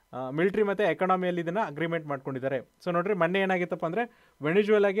ಮಿಲಿಟ್ರಿ ಮತ್ತು ಎಕಾನಮಿಯಲ್ಲಿ ಇದನ್ನು ಅಗ್ರಿಮೆಂಟ್ ಮಾಡ್ಕೊಂಡಿದ್ದಾರೆ. ಸೊ ನೋಡಿರಿ, ಮೊನ್ನೆ ಏನಾಗಿತ್ತಪ್ಪ ಅಂದರೆ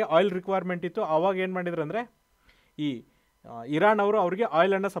ವೆನಿಜುವೆಲಾಗೆ ಆಯಿಲ್ ರಿಕ್ವೈರ್ಮೆಂಟ್ ಇತ್ತು. ಆವಾಗ ಏನು ಮಾಡಿದ್ರು ಅಂದರೆ ಈ ಇರಾನ್ ಅವರು ಅವರಿಗೆ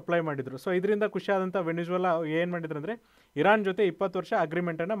ಆಯಿಲನ್ನು ಸಪ್ಲೈ ಮಾಡಿದರು. ಸೊ ಇದರಿಂದ ಖುಷಿಯಾದಂಥ ವೆನಿಜುವೆಲಾ ಏನು ಮಾಡಿದ್ರು ಅಂದರೆ ಇರಾನ್ ಜೊತೆ 20 ವರ್ಷ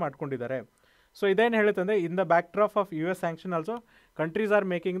ಅಗ್ರಿಮೆಂಟನ್ನು ಮಾಡ್ಕೊಂಡಿದ್ದಾರೆ. ಸೊ ಇದೇನು ಹೇಳುತ್ತಂದರೆ in the back drop of US sanction also countries are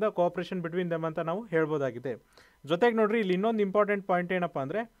making the cooperation between them ಅಂತ ನಾವು ಹೇಳ್ಬೋದಾಗಿದೆ. ಜೊತೆಗೆ ನೋಡಿರಿ, ಇಲ್ಲಿ ಇನ್ನೊಂದು ಇಂಪಾರ್ಟೆಂಟ್ ಪಾಯಿಂಟ್ ಏನಪ್ಪ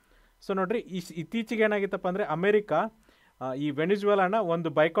ಅಂದರೆ, ಸೊ ನೋಡಿರಿ, ಇತ್ತೀಚೆಗೆ ಏನಾಗಿತ್ತಪ್ಪ ಅಂದರೆ ಅಮೇರಿಕಾ ಈ ವೆನಿಜುವೆಲಾನ ಒಂದು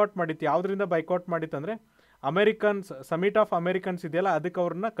ಬೈಕಾಟ್ ಮಾಡಿತ್ತು. ಯಾವುದರಿಂದ ಬೈಕಾಟ್ ಮಾಡಿತ್ತು ಅಂದರೆ ಅಮೇರಿಕನ್ಸ್ ಸಮಿಟ್ ಆಫ್ ಅಮೇರಿಕನ್ಸ್ ಇದೆಯಲ್ಲ, ಅದಕ್ಕೆ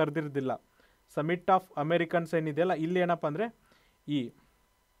ಅವ್ರನ್ನ ಕರೆದಿರೋದಿಲ್ಲ. ಸಮಿಟ್ ಆಫ್ ಅಮೇರಿಕನ್ಸ್ ಏನಿದೆಯಲ್ಲ, ಇಲ್ಲಿ ಏನಪ್ಪ ಅಂದರೆ ಈ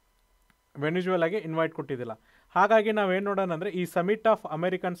ವೆನಿಜುವೆಲಾಗೆ ಇನ್ವೈಟ್ ಕೊಟ್ಟಿದ್ದಿಲ್ಲ. ಹಾಗಾಗಿ ನಾವೇನು ನೋಡೋಣ ಅಂದರೆ ಈ ಸಮಿಟ್ ಆಫ್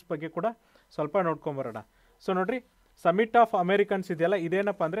ಅಮೇರಿಕನ್ಸ್ ಬಗ್ಗೆ ಕೂಡ ಸ್ವಲ್ಪ ನೋಡ್ಕೊಂಬರೋಣ. ಸೊ ನೋಡಿರಿ, ಸಮಿಟ್ ಆಫ್ ಅಮೇರಿಕನ್ಸ್ ಇದೆಯಲ್ಲ,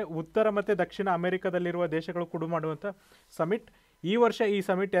 ಇದೇನಪ್ಪ ಅಂದರೆ ಉತ್ತರ ಮತ್ತು ದಕ್ಷಿಣ ಅಮೇರಿಕಾದಲ್ಲಿರುವ ದೇಶಗಳು ಕೂಡ ಮಾಡುವಂಥ ಸಮಿಟ್. ಈ ವರ್ಷ ಈ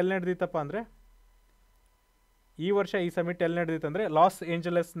ಸಮಿಟ್ ಎಲ್ಲಿ ನಡೆದಿತ್ತಪ್ಪ ಅಂದರೆ ಲಾಸ್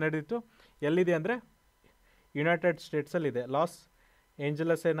ಏಂಜಲಸ್ ನಡೆದಿತ್ತು. ಎಲ್ಲಿದೆ ಅಂದರೆ ಯುನೈಟೆಡ್ ಸ್ಟೇಟ್ಸಲ್ಲಿದೆ. ಲಾಸ್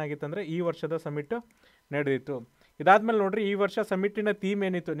ಏಂಜಲಸ್ ಏನಾಗಿತ್ತು ಅಂದರೆ ಈ ವರ್ಷದ ಸಮಿಟ್ ನಡೆದಿತ್ತು. ಇದಾದಮೇಲೆ ನೋಡಿರಿ, ಈ ವರ್ಷ ಸಮಿಟ್ಟಿನ ಥೀಮ್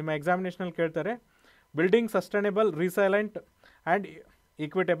ಏನಿತ್ತು, ನಿಮ್ಮ ಎಕ್ಸಾಮಿನೇಷನಲ್ಲಿ ಕೇಳ್ತಾರೆ, building sustainable ರಿಸೈಲೆಂಟ್ and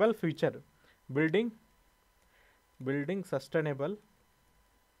equitable future. Building sustainable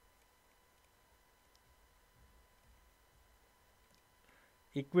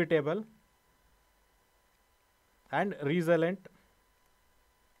equitable and ರಿಸೈಲೆಂಟ್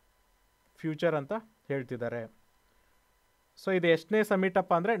future ಅಂತ ಹೇಳ್ತಿದ್ದಾರೆ. ಸೊ ಇದು ಎಷ್ಟನೇ ಸಮಿಟ್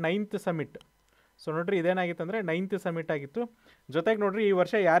ಅಪ್ಪ ಅಂದರೆ 9th ಸಮಿಟ್. ಸೊ ನೋಡಿರಿ, ಇದೇನಾಗಿತ್ತು ಅಂದರೆ 9th ಸಮಿಟ್ ಆಗಿತ್ತು. ಜೊತೆಗೆ ನೋಡಿರಿ, ಈ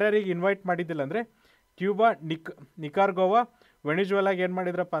ವರ್ಷ ಯಾರ್ಯಾರಿಗೆ ಇನ್ವೈಟ್ ಮಾಡಿದ್ದಿಲ್ಲ ಅಂದರೆ ಕ್ಯೂಬಾ, ನಿಕಾರ್ಗೋವಾ, ವೆನಿಜುವೆಲಾಗೆ ಏನು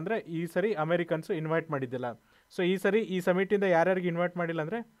ಮಾಡಿದ್ರಪ್ಪ ಅಂದರೆ ಈ ಸರಿ ಅಮೇರಿಕನ್ಸು ಇನ್ವೈಟ್ ಮಾಡಿದ್ದಿಲ್ಲ. ಸೊ ಈ ಸರಿ ಈ ಸಮಿಟಿಂದ ಯಾರ್ಯಾರಿಗೆ ಇನ್ವೈಟ್ ಮಾಡಿಲ್ಲ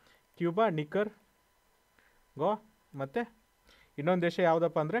ಅಂದರೆ ಕ್ಯೂಬಾ, ನಿಕಾರ್ಗೋವಾ ಮತ್ತು ಇನ್ನೊಂದು ದೇಶ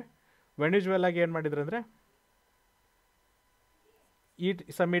ಯಾವುದಪ್ಪ ಅಂದರೆ ವೆನಿಜುವೆಲಾಗೆ ಏನು ಮಾಡಿದ್ರು ಅಂದರೆ ಈ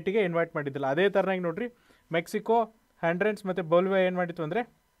ಸಮಿಟಿಗೆ ಇನ್ವೈಟ್ ಮಾಡಿದ್ದಿಲ್ಲ. ಅದೇ ಥರನಾಗಿ ನೋಡಿರಿ, ಮೆಕ್ಸಿಕೋ, ಹ್ಯಾಂಡ್ರೆನ್ಸ್ ಮತ್ತು ಬೋಲ್ವಿಯಾ ಏನು ಮಾಡಿತ್ತು ಅಂದರೆ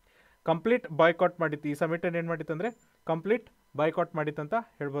ಕಂಪ್ಲೀಟ್ ಬಾಯ್ಕಾಟ್ ಮಾಡಿತ್ತು. ಈ ಸಮಿಟನ್ನು ಏನು ಮಾಡಿತ್ತು ಅಂದರೆ ಕಂಪ್ಲೀಟ್ ಬಾಯ್ಕಾಟ್ ಮಾಡಿತ್ತು ಅಂತ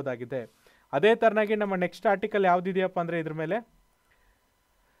ಹೇಳ್ಬೋದಾಗಿದೆ. ಅದೇ ಥರನಾಗಿ ನಮ್ಮ ನೆಕ್ಸ್ಟ್ ಆರ್ಟಿಕಲ್ ಯಾವುದಿದೆಯಪ್ಪ ಅಂದರೆ ಇದ್ರ ಮೇಲೆ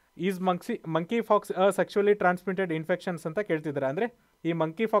is monkey fox ಸೆಕ್ಶುವಲಿ transmitted infections ಅಂತ ಕೇಳ್ತಿದ್ದಾರೆ. ಅಂದರೆ ಈ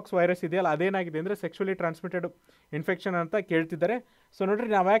ಮಂಕಿ ಫಾಕ್ಸ್ ವೈರಸ್ ಇದೆಯಲ್ಲ, ಅದೇನಾಗಿದೆ ಅಂದರೆ ಸೆಕ್ಶುವಲಿ ಟ್ರಾನ್ಸ್ಮಿಟೆಡ್ ಇನ್ಫೆಕ್ಷನ್ ಅಂತ ಕೇಳ್ತಿದ್ದಾರೆ. ಸೊ ನೋಡಿರಿ,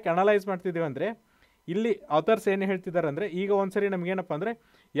 ನಾವು ಯಾಕೆ ಅನಲೈಸ್ ಮಾಡ್ತಿದ್ದೀವಿ ಅಂದರೆ ಇಲ್ಲಿ ಆಥರ್ಸ್ ಏನು ಹೇಳ್ತಿದ್ದಾರೆ ಅಂದರೆ ಈಗ ಒಂದ್ಸರಿ ನಮಗೇನಪ್ಪ ಅಂದರೆ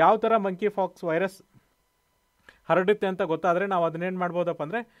ಯಾವ ಥರ ಮಂಕಿ ಫಾಕ್ಸ್ ವೈರಸ್ ಹರಡುತ್ತೆ ಅಂತ ಗೊತ್ತಾದರೆ ನಾವು ಅದನ್ನೇನು ಮಾಡ್ಬೋದಪ್ಪ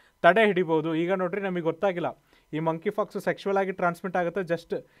ಅಂದರೆ ತಡೆ ಹಿಡಿಬೋದು. ಈಗ ನೋಡಿರಿ, ನಮಗೆ ಗೊತ್ತಾಗಿಲ್ಲ ಈ ಮಂಕಿ ಫಾಕ್ಸು ಸೆಕ್ಶುವಲ್ ಆಗಿ ಟ್ರಾನ್ಸ್ಮಿಟ್ ಆಗುತ್ತಾ,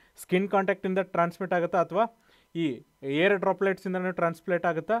 ಜಸ್ಟ್ ಸ್ಕಿನ್ ಕಾಂಟ್ಯಾಕ್ಟಿಂದ ಟ್ರಾನ್ಸ್ಮಿಟ್ ಆಗುತ್ತಾ, ಅಥವಾ ಈ ಏರ್ ಡ್ರಾಪ್ಲೆಟ್ಸಿಂದನೂ ಟ್ರಾನ್ಸ್ಪ್ಲೇಟ್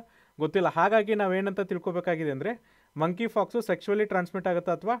ಆಗುತ್ತಾ ಗೊತ್ತಿಲ್ಲ. ಹಾಗಾಗಿ ನಾವೇನಂತ ತಿಳ್ಕೊಬೇಕಾಗಿದೆ ಅಂದರೆ ಮಂಕಿ ಫಾಕ್ಸು ಸೆಕ್ಶುವಲಿ ಟ್ರಾನ್ಸ್ಮಿಟ್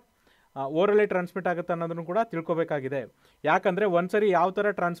ಆಗುತ್ತಾ ಅಥವಾ ಓರಲಿ ಟ್ರಾನ್ಸ್ಮಿಟ್ ಆಗುತ್ತೆ ಅನ್ನೋದನ್ನು ಕೂಡ ತಿಳ್ಕೊಬೇಕಾಗಿದೆ. ಯಾಕಂದರೆ ಒಂದ್ಸರಿ ಯಾವ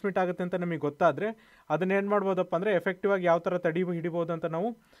ಥರ ಟ್ರಾನ್ಸ್ಮಿಟ್ ಆಗುತ್ತೆ ಅಂತ ನಮಗೆ ಗೊತ್ತಾದರೆ ಅದನ್ನೇನು ಮಾಡ್ಬೋದಪ್ಪ ಅಂದರೆ ಎಫೆಕ್ಟಿವ್ ಆಗಿ ಯಾವ ಥರ ಹಿಡಿಬೋದು ಅಂತ ನಾವು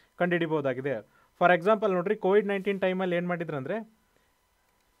ಕಂಡುಹಿಡಿಬೋದಾಗಿದೆ. ಫಾರ್ ಎಕ್ಸಾಂಪಲ್ ನೋಡಿರಿ, ಕೋವಿಡ್-19 ಟೈಮಲ್ಲಿ ಏನು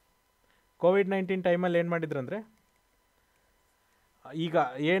ಮಾಡಿದ್ರಂದರೆ ಈಗ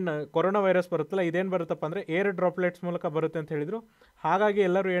ಏನು ಕೊರೋನಾ ವೈರಸ್ ಬರುತ್ತಲ್ಲ, ಇದೇನು ಬರುತ್ತಪ್ಪ ಅಂದರೆ ಏರ್ ಡ್ರಾಪ್ಲೆಟ್ಸ್ ಮೂಲಕ ಬರುತ್ತೆ ಅಂತ ಹೇಳಿದರು. ಹಾಗಾಗಿ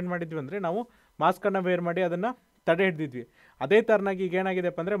ಎಲ್ಲರೂ ಏನು ಮಾಡಿದ್ವಿ ಅಂದರೆ ನಾವು ಮಾಸ್ಕನ್ನು ವೇರ್ ಮಾಡಿ ಅದನ್ನು ತಡೆ ಹಿಡಿದಿದ್ವಿ. ಅದೇ ಥರನಾಗಿ ಈಗ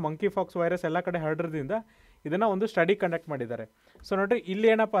ಏನಾಗಿದೆಪ್ಪ ಅಂದರೆ ಮಂಕಿ ಫಾಕ್ಸ್ ವೈರಸ್ ಎಲ್ಲ ಕಡೆ ಹರಡ್ರಿಂದ ಇದನ್ನು ಒಂದು ಸ್ಟಡಿ ಕಂಡಕ್ಟ್ ಮಾಡಿದ್ದಾರೆ. ಸೊ ನೋಡಿರಿ, ಇಲ್ಲಿ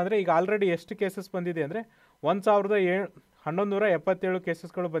ಏನಪ್ಪ ಅಂದರೆ ಈಗ ಆಲ್ರೆಡಿ ಎಷ್ಟು ಕೇಸಸ್ ಬಂದಿದೆ ಅಂದರೆ 1177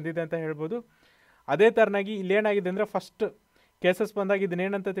 ಕೇಸಸ್ಗಳು ಬಂದಿದೆ ಅಂತ ಹೇಳ್ಬೋದು. ಅದೇ ಥರನಾಗಿ ಇಲ್ಲೇನಾಗಿದೆ ಅಂದರೆ ಫಸ್ಟ್ ಕೇಸಸ್ ಬಂದಾಗ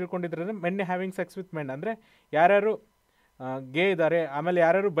ಇದನ್ನೇನಂತ ತಿಳ್ಕೊಂಡಿದ್ರೆ ಅಂದರೆ men having sex with men, ಅಂದರೆ ಯಾರ್ಯಾರು ಗೇ ಇದ್ದಾರೆ, ಆಮೇಲೆ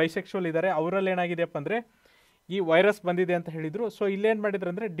ಯಾರ್ಯಾರು ಬೈಸೆಕ್ಷುವಲ್ ಇದ್ದಾರೆ ಅವರಲ್ಲಿ ಏನಾಗಿದೆಯಪ್ಪ ಅಂದರೆ ಈ ವೈರಸ್ ಬಂದಿದೆ ಅಂತ ಹೇಳಿದರು. ಸೊ ಇಲ್ಲೇನು ಮಾಡಿದ್ರು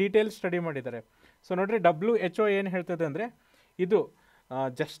ಅಂದರೆ ಡೀಟೇಲ್ ಸ್ಟಡಿ ಮಾಡಿದ್ದಾರೆ. ಸೊ ನೋಡಿರಿ, WHO ಏನು ಹೇಳ್ತದೆ ಅಂದರೆ ಇದು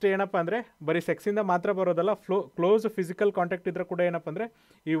ಜಸ್ಟ್ ಏನಪ್ಪ ಅಂದರೆ ಬರೀ ಸೆಕ್ಸಿಂದ ಮಾತ್ರ ಬರೋದಲ್ಲ, ಕ್ಲೋಸ್ ಫಿಸಿಕಲ್ ಕಾಂಟ್ಯಾಕ್ಟ್ ಇದ್ದರೆ ಕೂಡ ಏನಪ್ಪ ಅಂದರೆ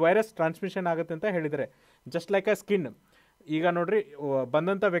ಈ ವೈರಸ್ ಟ್ರಾನ್ಸ್ಮಿಷನ್ ಆಗುತ್ತೆ ಅಂತ ಹೇಳಿದ್ದಾರೆ. Just like a skin. ಈಗ ನೋಡಿರಿ,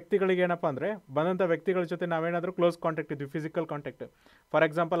 ಬಂದಂಥ ವ್ಯಕ್ತಿಗಳಿಗೆ ಏನಪ್ಪ ಅಂದರೆ ಬಂದಂಥ ವ್ಯಕ್ತಿಗಳ ಜೊತೆ ನಾವೇನಾದರೂ ಕ್ಲೋಸ್ ಕಾಂಟ್ಯಾಕ್ಟ್ ಇದ್ವಿ, ಫಿಸಿಕಲ್ ಕಾಂಟ್ಯಾಕ್ಟ್, ಫಾರ್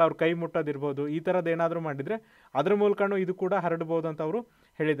ಎಕ್ಸಾಂಪಲ್ ಅವ್ರ ಕೈ ಮುಟ್ಟೋದಿರ್ಬೋದು, ಈ ಥರದ್ದು ಏನಾದರೂ ಮಾಡಿದರೆ ಅದ್ರ ಮೂಲಕನೂ ಇದು ಕೂಡ ಹರಡ್ಬೋದು ಅಂತ ಅವರು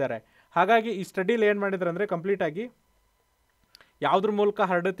ಹೇಳಿದ್ದಾರೆ. ಹಾಗಾಗಿ ಈ ಸ್ಟಡೀಲಿ ಏನು ಮಾಡಿದ್ರು ಅಂದರೆ ಕಂಪ್ಲೀಟಾಗಿ ಯಾವುದ್ರ ಮೂಲಕ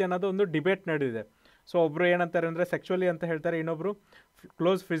ಹರಡುತ್ತೆ ಅನ್ನೋದು ಒಂದು ಡಿಬೇಟ್ ನಡೆದಿದೆ. ಸೊ ಒಬ್ಬರು ಏನಂತಾರೆ ಅಂದರೆ ಸೆಕ್ಶುವಲಿ ಅಂತ ಹೇಳ್ತಾರೆ, ಇನ್ನೊಬ್ಬರು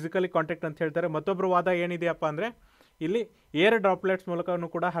ಕ್ಲೋಸ್ ಫಿಸಿಕಲಿ ಕಾಂಟ್ಯಾಕ್ಟ್ ಅಂತ ಹೇಳ್ತಾರೆ. ಮತ್ತೊಬ್ಬರು ವಾದ ಏನಿದೆಯಪ್ಪ ಅಂದರೆ ಇಲ್ಲಿ ಏರ್ ಡ್ರಾಪ್ಲೆಟ್ಸ್ ಮೂಲಕನೂ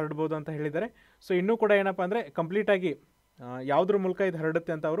ಕೂಡ ಹರಡ್ಬೋದು ಅಂತ ಹೇಳಿದ್ದಾರೆ. ಸೊ ಇನ್ನೂ ಕೂಡ ಏನಪ್ಪ ಅಂದರೆ ಕಂಪ್ಲೀಟಾಗಿ ಯಾವುದ್ರ ಮೂಲಕ ಇದು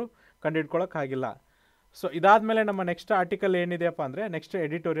ಹರಡುತ್ತೆ ಅಂತ ಅವರು ಕಂಡುಹಿಡ್ಕೊಳ್ಳೋಕ್ಕಾಗಿಲ್ಲ. ಸೊ ಇದಾದಮೇಲೆ ನಮ್ಮ ನೆಕ್ಸ್ಟ್ ಆರ್ಟಿಕಲ್ ಏನಿದೆಯಪ್ಪ ಅಂದರೆ ನೆಕ್ಸ್ಟ್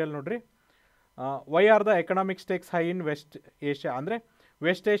ಎಡಿಟೋರಿಯಲ್ ನೋಡಿರಿ, why are the economic stakes high in West Asia, ಅಂದರೆ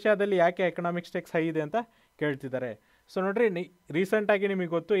ವೆಸ್ಟ್ ಏಷ್ಯಾದಲ್ಲಿ ಯಾಕೆ ಎಕನಾಮಿಕ್ ಸ್ಟೇಕ್ಸ್ ಹೈ ಇದೆ ಅಂತ ಕೇಳ್ತಿದ್ದಾರೆ. ಸೊ ನೋಡಿರಿ, ರೀಸೆಂಟಾಗಿ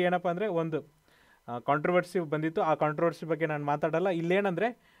ನಿಮಗೆ ಗೊತ್ತು ಏನಪ್ಪ ಅಂದರೆ ಒಂದು ಕಾಂಟ್ರವರ್ಸಿ ಬಂದಿತ್ತು. ಆ ಕಾಂಟ್ರವರ್ಸಿ ಬಗ್ಗೆ ನಾನು ಮಾತಾಡಲ್ಲ. ಇಲ್ಲೇನಂದರೆ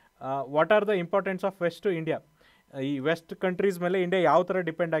what are the importance of West to India, ಈ ವೆಸ್ಟ್ ಕಂಟ್ರೀಸ್ ಮೇಲೆ ಇಂಡಿಯಾ ಯಾವ ಥರ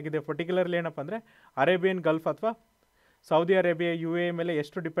ಡಿಪೆಂಡ್ ಆಗಿದೆ, ಪರ್ಟಿಕ್ಯುಲರ್ಲಿ ಏನಪ್ಪ ಅಂದರೆ ಅರೇಬಿಯನ್ ಗಲ್ಫ್ ಅಥವಾ ಸೌದಿ ಅರೇಬಿಯಾ UAE ಮೇಲೆ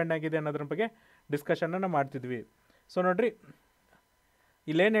ಎಷ್ಟು ಡಿಪೆಂಡ್ ಆಗಿದೆ ಅನ್ನೋದ್ರ ಬಗ್ಗೆ ಡಿಸ್ಕಷನನ್ನು ಮಾಡ್ತಿದ್ವಿ. ಸೊ ನೋಡ್ರಿ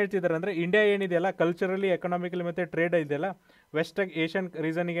ಇಲ್ಲೇನು ಹೇಳ್ತಿದ್ದಾರೆ ಅಂದರೆ ಇಂಡಿಯಾ ಏನಿದೆಯಲ್ಲ ಕಲ್ಚರಲಿ ಎಕನಾಮಿಕಲಿ ಮತ್ತು ಟ್ರೇಡ್ ಇದೆಯಲ್ಲ ವೆಸ್ಟ್ ಏಷ್ಯನ್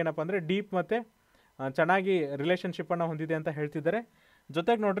ರೀಸನಿಗೆ ಏನಪ್ಪ ಅಂದರೆ ಡೀಪ್ ಮತ್ತು ಚೆನ್ನಾಗಿ ರಿಲೇಷನ್ಶಿಪ್ಪನ್ನು ಹೊಂದಿದೆ ಅಂತ ಹೇಳ್ತಿದ್ದಾರೆ.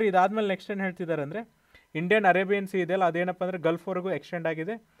 ಜೊತೆಗೆ ನೋಡ್ರಿ ಇದಾದಮೇಲೆ ನೆಕ್ಸ್ಟ್ ಏನು ಹೇಳ್ತಿದ್ದಾರೆ ಅಂದರೆ ಇಂಡಿಯನ್ ಅರೇಬಿಯನ್ ಸಿ ಇದೆಯಲ್ಲ ಅದೇನಪ್ಪ ಅಂದರೆ ಗಲ್ಫ್ವರೆಗೂ ಎಕ್ಸ್ಟೆಂಡ್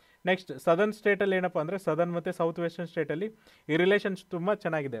ಆಗಿದೆ. ನೆಕ್ಸ್ಟ್ ಸದರ್ನ್ ಸ್ಟೇಟಲ್ಲಿ ಏನಪ್ಪ ಅಂದರೆ ಸದರ್ನ್ ಮತ್ತು ಸೌತ್ ವೆಸ್ಟರ್ನ್ ಸ್ಟೇಟಲ್ಲಿ ಈ ರಿಲೇಷನ್ಸ್ ತುಂಬ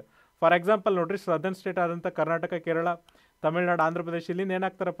ಚೆನ್ನಾಗಿದೆ. ಫಾರ್ ಎಕ್ಸಾಂಪಲ್ ನೋಡ್ರಿ ಸದರ್ನ್ ಸ್ಟೇಟ್ ಆದಂಥ ಕರ್ನಾಟಕ, ಕೇರಳ, ತಮಿಳ್ನಾಡು, ಆಂಧ್ರ ಪ್ರದೇಶ ಇಲ್ಲಿಂದ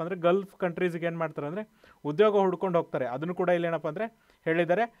ಏನಾಗ್ತಾರಪ್ಪ ಅಂದರೆ ಗಲ್ಫ್ ಕಂಟ್ರೀಸ್ಗೆ ಏನು ಮಾಡ್ತಾರೆ ಅಂದರೆ ಉದ್ಯೋಗ ಹುಡ್ಕೊಂಡು ಹೋಗ್ತಾರೆ. ಅದನ್ನು ಕೂಡ ಇಲ್ಲಿ ಏನಪ್ಪ ಅಂದರೆ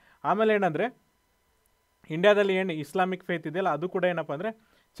ಹೇಳಿದ್ದಾರೆ. ಆಮೇಲೆ ಏನಂದರೆ ಇಂಡಿಯಾದಲ್ಲಿ ಏನು ಇಸ್ಲಾಮಿಕ್ ಫೇತ್ ಇದೆಯಲ್ಲ ಅದು ಕೂಡ ಏನಪ್ಪ ಅಂದರೆ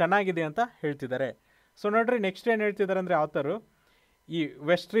ಚೆನ್ನಾಗಿದೆ ಅಂತ ಹೇಳ್ತಿದ್ದಾರೆ. ಸೊ ನೋಡ್ರಿ ನೆಕ್ಸ್ಟ್ ಏನು ಹೇಳ್ತಿದ್ದಾರೆ ಅಂದರೆ ಆಥರು ಈ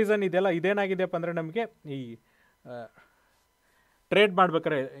ವೆಸ್ಟ್ ರೀಸನ್ ಇದೆಯಲ್ಲ ಇದೇನಾಗಿದೆಯಪ್ಪ ಅಂದರೆ ನಮಗೆ ಈ ಟ್ರೇಡ್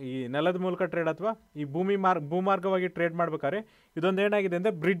ಮಾಡ್ಬೇಕಾರೆ ಈ ನೆಲದ ಮೂಲಕ ಟ್ರೇಡ್ ಅಥವಾ ಈ ಭೂಮಾರ್ಗವಾಗಿ ಟ್ರೇಡ್ ಮಾಡ್ಬೇಕಾದ್ರೆ ಇದೊಂದು ಏನಾಗಿದೆ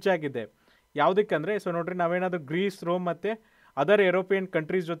ಅಂದರೆ ಬ್ರಿಡ್ಜ್ ಆಗಿದೆ. ಯಾವುದಕ್ಕೆ ಅಂದರೆ ಸೊ ನೋಡ್ರಿ ನಾವೇನಾದರೂ ಗ್ರೀಸ್, ರೋಮ್ ಮತ್ತು ಅದರ್ ಯುರೋಪಿಯನ್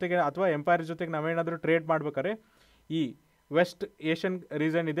ಕಂಟ್ರೀಸ್ ಜೊತೆಗೆ ಅಥವಾ ಎಂಪೈರ್ ಜೊತೆಗೆ ನಾವೇನಾದರೂ ಟ್ರೇಡ್ ಮಾಡ್ಬೇಕಾದ್ರೆ ಈ ವೆಸ್ಟ್ ಏಷ್ಯನ್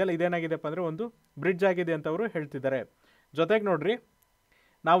ರೀಸನ್ ಇದೆಯಲ್ಲ ಇದೇನಾಗಿದೆಪ್ಪ ಅಂದರೆ ಒಂದು ಬ್ರಿಡ್ಜ್ ಆಗಿದೆ ಅಂತ ಅವರು ಹೇಳ್ತಿದ್ದಾರೆ. ಜೊತೆಗೆ ನೋಡ್ರಿ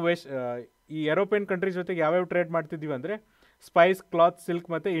ನಾವು ಈ ಯುರೋಪಿಯನ್ ಕಂಟ್ರೀಸ್ ಜೊತೆಗೆ ಯಾವ್ಯಾವ ಟ್ರೇಡ್ ಮಾಡ್ತಿದ್ವಿ ಅಂದರೆ ಸ್ಪೈಸ್, ಕ್ಲಾತ್, ಸಿಲ್ಕ್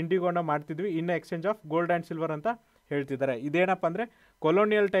ಮತ್ತು ಇಂಡಿಗೋನ ಮಾಡ್ತಿದ್ವಿ in exchange of gold and silver ಅಂತ ಹೇಳ್ತಿದ್ದಾರೆ. ಇದೇನಪ್ಪ ಅಂದರೆ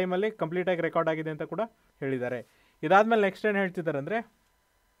ಕೊಲೋನಿಯಲ್ ಟೈಮಲ್ಲಿ ಕಂಪ್ಲೀಟಾಗಿ ರೆಕಾರ್ಡ್ ಆಗಿದೆ ಅಂತ ಕೂಡ ಹೇಳಿದ್ದಾರೆ. ಇದಾದಮೇಲೆ ನೆಕ್ಸ್ಟ್ ಏನು ಹೇಳ್ತಿದ್ದಾರೆ ಅಂದರೆ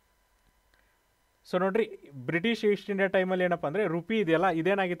ಸೊ ನೋಡ್ರಿ ಬ್ರಿಟಿಷ್ ಈಸ್ಟ್ ಇಂಡಿಯಾ ಟೈಮಲ್ಲಿ ಏನಪ್ಪ ಅಂದರೆ ರುಪಿ ಇದೆಯಲ್ಲ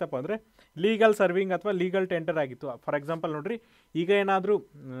ಇದೇನಾಗಿತ್ತಪ್ಪ ಅಂದರೆ ಲೀಗಲ್ ಸರ್ವಿಂಗ್ ಅಥವಾ ಲೀಗಲ್ ಟೆಂಡರ್ ಆಗಿತ್ತು. ಫಾರ್ ಎಕ್ಸಾಂಪಲ್ ನೋಡ್ರಿ ಈಗ ಏನಾದರೂ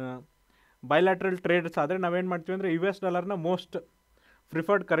ಬೈಲ್ಯಾಟ್ರಲ್ ಟ್ರೇಡ್ಸ್ ಆದರೆ ನಾವೇನು ಮಾಡ್ತೀವಿ ಅಂದರೆ $ನ ಮೋಸ್ಟ್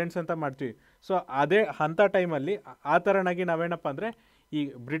ಪ್ರಿಫರ್ಡ್ ಕರೆನ್ಸಿ ಅಂತ ಮಾಡ್ತೀವಿ. ಸೊ ಅದೇ ಅಂಥ ಟೈಮಲ್ಲಿ ಆ ಥರನಾಗಿ ನಾವೇನಪ್ಪ ಅಂದರೆ ಈ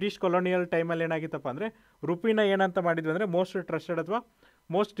ಬ್ರಿಟಿಷ್ ಕೊಲೋನಿಯಲ್ ಟೈಮಲ್ಲಿ ಏನಾಗಿತ್ತಪ್ಪ ಅಂದರೆ ರುಪಿನ ಏನಂತ ಮಾಡಿದ್ವಿ ಅಂದರೆ ಮೋಸ್ಟ್ ಟ್ರಸ್ಟೆಡ್ ಅಥವಾ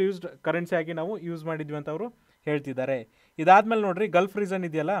ಮೋಸ್ಟ್ ಯೂಸ್ಡ್ ಕರೆನ್ಸಿಯಾಗಿ ನಾವು ಯೂಸ್ ಮಾಡಿದ್ವಿ ಅಂತ ಅವರು ಹೇಳ್ತಿದ್ದಾರೆ. ಇದಾದಮೇಲೆ ನೋಡ್ರಿ ಗಲ್ಫ್ ರೀಸನ್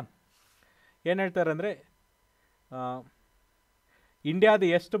ಇದೆಯಲ್ಲ ಏನು ಹೇಳ್ತಾರೆ ಅಂದರೆ ಇಂಡಿಯಾದ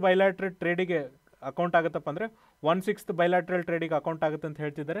ಎಷ್ಟು ಬೈಲ್ಯಾಟ್ರಲ್ ಟ್ರೇಡಿಗೆ ಅಕೌಂಟ್ ಆಗುತ್ತಪ್ಪ ಅಂದರೆ 1/6 ಬೈಲ್ಯಾಟ್ರಲ್ ಟ್ರೇಡಿಗೆ ಅಕೌಂಟ್ ಆಗುತ್ತೆ ಅಂತ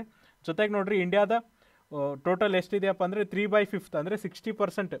ಹೇಳ್ತಿದ್ದಾರೆ. ಜೊತೆಗೆ ನೋಡ್ರಿ ಇಂಡಿಯಾದ ಟೋಟಲ್ ಎಷ್ಟಿದೆಯಪ್ಪ ಅಂದರೆ 3/5 ಅಂದರೆ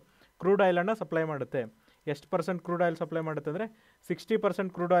 60% ಕ್ರೂಡ್ ಆಯಿಲನ್ನು ಸಪ್ಲೈ ಮಾಡುತ್ತೆ. ಎಷ್ಟು ಪರ್ಸೆಂಟ್ ಕ್ರೂಡ್ ಆಯಿಲ್ ಸಪ್ಲೈ ಮಾಡುತ್ತೆ ಅಂದರೆ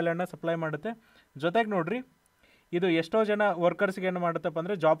 60% ಕ್ರೂಡ್ ಆಯಿಲನ್ನು ಸಪ್ಲೈ ಮಾಡುತ್ತೆ. ಜೊತೆಗೆ ನೋಡ್ರಿ ಇದು ಎಷ್ಟೋ ಜನ ವರ್ಕರ್ಸ್ಗೆ ಏನು ಮಾಡುತ್ತಪ್ಪ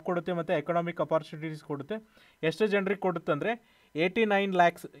ಅಂದರೆ ಜಾಬ್ ಕೊಡುತ್ತೆ ಮತ್ತು ಎಕನಾಮಿಕ್ ಅಪಾರ್ಚುನಿಟೀಸ್ ಕೊಡುತ್ತೆ. ಎಷ್ಟು ಜನರಿಗೆ ಕೊಡುತ್ತೆ ಅಂದರೆ 89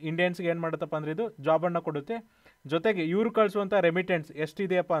 lakhs ಇಂಡಿಯನ್ಸ್ಗೆ ಏನು ಮಾಡುತ್ತಪ್ಪ ಅಂದರೆ ಇದು ಜಾಬನ್ನು ಕೊಡುತ್ತೆ. ಜೊತೆಗೆ ಇವರು ಕಳಿಸುವಂಥ ರೆಮಿಟೆನ್ಸ್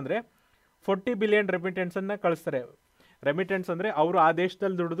ಎಷ್ಟಿದೆಯಪ್ಪ ಅಂದರೆ 40 ಬಿಲಿಯನ್ ರೆಮಿಟೆನ್ಸನ್ನು ಕಳಿಸ್ತಾರೆ. ರೆಮಿಟೆನ್ಸ್ ಅಂದರೆ ಅವರು ಆ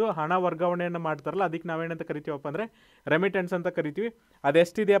ದೇಶದಲ್ಲಿ ದುಡಿದು ಹಣ ವರ್ಗಾವಣೆಯನ್ನು ಮಾಡ್ತಾರಲ್ಲ ಅದಕ್ಕೆ ನಾವೇನಂತ ಕರಿತೀವಪ್ಪ ಅಂದರೆ ರೆಮಿಟೆನ್ಸ್ ಅಂತ ಕರಿತೀವಿ.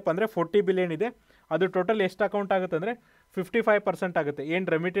 ಅದೆಷ್ಟಿದೆಯಪ್ಪ ಅಂದರೆ 40 ಬಿಲಿಯನ್ ಇದೆ. ಅದು ಟೋಟಲ್ ಎಷ್ಟು ಅಕೌಂಟ್ ಆಗುತ್ತೆ ಅಂದರೆ 55% ಆಗುತ್ತೆ. ಏನು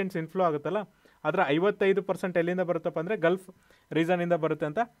ರೆಮಿಟೆನ್ಸ್ ಇನ್ಫ್ಲೋ ಆಗುತ್ತಲ್ಲ ಅದರ 55% ಎಲ್ಲಿಂದ ಬರುತ್ತಪ್ಪ ಅಂದರೆ ಗಲ್ಫ್ ರೀಸನಿಂದ ಬರುತ್ತೆ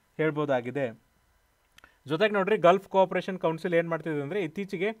ಅಂತ ಹೇಳ್ಬೋದಾಗಿದೆ. ಜೊತೆಗೆ ನೋಡ್ರಿ ಗಲ್ಫ್ ಕೋಆಪರೇಷನ್ ಕೌನ್ಸಿಲ್ ಏನು ಮಾಡ್ತಿದೆ ಅಂದರೆ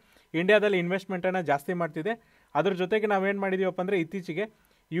ಇತ್ತೀಚೆಗೆ ಇಂಡಿಯಾದಲ್ಲಿ ಇನ್ವೆಸ್ಟ್ಮೆಂಟನ್ನು ಜಾಸ್ತಿ ಮಾಡ್ತಿದೆ. ಅದ್ರ ಜೊತೆಗೆ ನಾವೇನು ಮಾಡಿದ್ದೀವಪ್ಪ ಅಂದರೆ ಇತ್ತೀಚೆಗೆ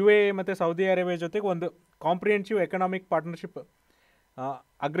UAE ಮತ್ತು ಸೌದಿ ಅರೇಬಿಯಾ ಜೊತೆಗೆ ಒಂದು ಕಾಂಪ್ರಿಹೆನ್ಸಿವ್ ಎಕನಾಮಿಕ್ ಪಾರ್ಟ್ನರ್ಶಿಪ್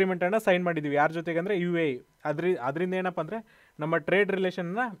ಅಗ್ರಿಮೆಂಟನ್ನು ಸೈನ್ ಮಾಡಿದ್ದೀವಿ. ಯಾರ ಜೊತೆಗೆ ಅಂದರೆ UAE. ಅದರಿಂದ ಏನಪ್ಪ ಅಂದರೆ ನಮ್ಮ ಟ್ರೇಡ್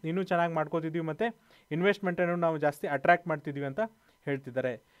ರಿಲೇಷನ್ನ ಇನ್ನೂ ಚೆನ್ನಾಗಿ ಮಾಡ್ಕೋತಿದ್ವಿ ಮತ್ತು ಇನ್ವೆಸ್ಟ್ಮೆಂಟನ್ನು ನಾವು ಜಾಸ್ತಿ ಅಟ್ರ್ಯಾಕ್ಟ್ ಮಾಡ್ತಿದ್ವಿ ಅಂತ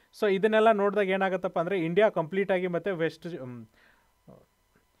ಹೇಳ್ತಿದ್ದಾರೆ. ಸೊ ಇದನ್ನೆಲ್ಲ ನೋಡಿದಾಗ ಏನಾಗುತ್ತಪ್ಪ ಅಂದರೆ ಇಂಡಿಯಾ ಕಂಪ್ಲೀಟಾಗಿ ಮತ್ತು ವೆಸ್ಟ್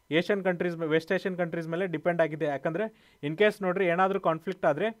ಏಷ್ಯನ್ ಕಂಟ್ರೀಸ್ ಮೇಲೆ ಡಿಪೆಂಡ್ ಆಗಿದೆ. ಯಾಕಂದರೆ ಇನ್ ಕೇಸ್ ನೋಡ್ರಿ ಏನಾದರೂ ಕಾನ್ಫ್ಲಿಕ್ಟ್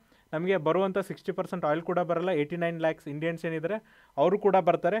ಆದರೆ ನಮಗೆ ಬರುವಂಥ 60% ಆಯಿಲ್ ಕೂಡ ಬರಲ್ಲ. 89 lakhs ಇಂಡಿಯನ್ಸ್ ಏನಿದ್ದಾರೆ ಅವರು ಕೂಡ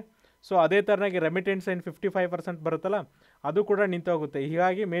ಬರ್ತಾರೆ. ಸೊ ಅದೇ ಥರನಾಗಿ ರೆಮಿಟೆನ್ಸ್ ಏನು 55% ಬರುತ್ತಲ್ಲ ಅದು ಕೂಡ ನಿಂತೋಗುತ್ತೆ.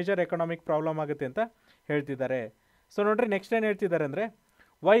 ಹೀಗಾಗಿ ಮೇಜರ್ ಎಕನಾಮಿಕ್ ಪ್ರಾಬ್ಲಮ್ ಆಗುತ್ತೆ ಅಂತ ಹೇಳ್ತಿದ್ದಾರೆ. ಸೊ ನೋಡ್ರಿ ನೆಕ್ಸ್ಟ್ ಏನು ಹೇಳ್ತಿದ್ದಾರೆ ಅಂದರೆ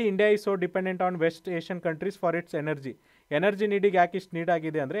Y India is so dependent on West Asian countries for it's energy ನೀಡಿಗೆ ಯಾಕೆ ಇಷ್ಟು ನೀಡ್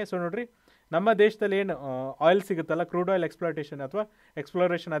ಆಗಿದೆ ಅಂದರೆ ಸೊ ನೋಡ್ರಿ ನಮ್ಮ ದೇಶದಲ್ಲಿ ಏನು ಆಯಿಲ್ ಸಿಗುತ್ತಲ್ಲ ಕ್ರೂಡ್ ಆಯಿಲ್ ಎಕ್ಸ್ಪ್ಲಾಟೇಷನ್ ಅಥವಾ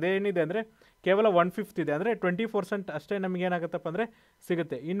ಎಕ್ಸ್ಪ್ಲೋರೇಷನ್ ಅದೇನಿದೆ ಅಂದರೆ ಕೇವಲ 1/5 ಇದೆ. ಅಂದರೆ 20% ಅಷ್ಟೇ ನಮಗೆ ಏನಾಗುತ್ತಪ್ಪ ಅಂದರೆ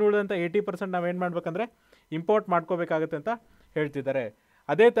ಸಿಗುತ್ತೆ. ಇನ್ನು ಉಳಿದಂಥ 80% ನಾವೇನು ಮಾಡಬೇಕಂದ್ರೆ ಇಂಪೋರ್ಟ್ ಮಾಡ್ಕೋಬೇಕಾಗುತ್ತೆ ಅಂತ ಹೇಳ್ತಿದ್ದಾರೆ.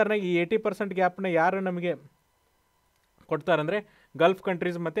 ಅದೇ ಥರನಾಗಿ ಈ 80% ಗ್ಯಾಪ್ನ ಯಾರು ನಮಗೆ ಕೊಡ್ತಾರಂದರೆ ಗಲ್ಫ್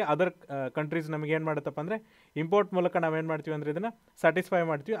ಕಂಟ್ರೀಸ್ ಮತ್ತು ಅದರ್ ಕಂಟ್ರೀಸ್ ನಮಗೆ ಏನು ಮಾಡುತ್ತಪ್ಪ ಅಂದರೆ ಇಂಪೋರ್ಟ್ ಮೂಲಕ ನಾವೇನು ಮಾಡ್ತೀವಿ ಅಂದರೆ ಇದನ್ನು ಸ್ಯಾಟಿಸ್ಫೈ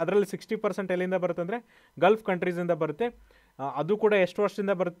ಮಾಡ್ತೀವಿ. ಅದರಲ್ಲಿ 60% ಎಲ್ಲಿಂದ ಬರುತ್ತೆ ಅಂದರೆ ಗಲ್ಫ್ ಕಂಟ್ರೀಸಿಂದ ಬರುತ್ತೆ. ಅದು ಕೂಡ ಎಷ್ಟು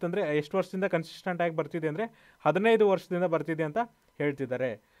ವರ್ಷದಿಂದ ಬರುತ್ತೆ ಅಂದರೆ ಎಷ್ಟು ವರ್ಷದಿಂದ ಕನ್ಸಿಸ್ಟೆಂಟ್ ಆಗಿ ಬರ್ತಿದೆ ಅಂದರೆ 15 ವರ್ಷದಿಂದ ಬರ್ತಿದೆ ಅಂತ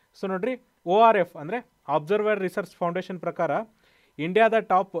ಹೇಳ್ತಿದ್ದಾರೆ. ಸೊ ನೋಡ್ರಿ ORF ಅಂದರೆ ಅಬ್ಸರ್ವರ್ ರಿಸರ್ಚ್ ಫೌಂಡೇಶನ್ ಪ್ರಕಾರ ಇಂಡಿಯಾದ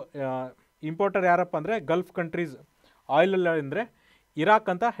ಟಾಪ್ ಇಂಪೋರ್ಟರ್ ಯಾರಪ್ಪ ಅಂದರೆ ಗಲ್ಫ್ ಕಂಟ್ರೀಸ್ ಆಯಿಲ್ ಅಂದರೆ ಇರಾಕ್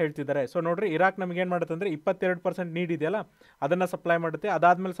ಅಂತ ಹೇಳ್ತಿದ್ದಾರೆ. ಸೊ ನೋಡ್ರಿ ಇರಾಕ್ ನಮಗೇನು ಮಾಡುತ್ತೆ ಅಂದರೆ 22% ನೀಡ್ ಇದೆಯಲ್ಲ ಅದನ್ನು ಸಪ್ಲೈ ಮಾಡುತ್ತೆ.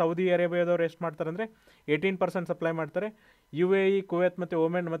 ಅದಾದಮೇಲೆ ಸೌದಿ ಅರೇಬಿಯಾದವ್ರು ಎಷ್ಟು ಮಾಡ್ತಾರೆ ಅಂದರೆ 18% ಸಪ್ಲೈ ಮಾಡ್ತಾರೆ. UAE, ಕುವೈತ್ ಮತ್ತು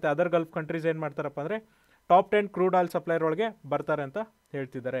ಒಮೆನ್ ಮತ್ತು ಅದರ್ ಗಲ್ಫ್ ಕಂಟ್ರೀಸ್ ಏನು ಮಾಡ್ತಾರಪ್ಪ ಅಂದರೆ ಟಾಪ್ 10 ಕ್ರೂಡ್ ಆಯಿಲ್ ಸಪ್ಲೈರ್ ಒಳಗೆ ಬರ್ತಾರೆ ಅಂತ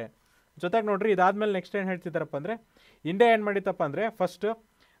ಹೇಳ್ತಿದ್ದಾರೆ. ಜೊತೆಗೆ ನೋಡ್ರಿ ಇದಾದಮೇಲೆ ನೆಕ್ಸ್ಟ್ ಏನು ಹೇಳ್ತಿದ್ದಾರಪ್ಪ ಅಂದರೆ ಇಂಡಿಯಾ ಏನು ಮಾಡಿತ್ತಪ್ಪ ಅಂದರೆ ಫಸ್ಟ್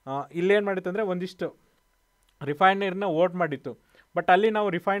ಇಲ್ಲೇನು ಮಾಡಿತ್ತು ಅಂದರೆ ಒಂದಿಷ್ಟು ರಿಫೈನರಿನ ಓಟ್ ಮಾಡಿತ್ತು. ಬಟ್ ಅಲ್ಲಿ ನಾವು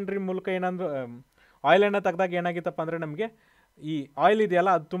ರಿಫೈನರಿ ಮೂಲಕ ಏನಂದ್ರೆ ಆಯಿಲನ್ನು ತೆಗೆದಾಗ ಏನಾಗಿತ್ತಪ್ಪ ಅಂದರೆ ನಮಗೆ ಈ ಆಯಿಲ್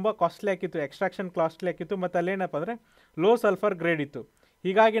ಇದೆಯಲ್ಲ ಅದು ತುಂಬ ಕಾಸ್ಟ್ಲಿ ಆಗಿತ್ತು, ಎಕ್ಸ್ಟ್ರಾಕ್ಷನ್ ಕಾಸ್ಟ್ಲಿ ಆಗಿತ್ತು, ಮತ್ತು ಅಲ್ಲೇನಪ್ಪ ಅಂದರೆ ಲೋ ಸಲ್ಫರ್ ಗ್ರೇಡ್ ಇತ್ತು.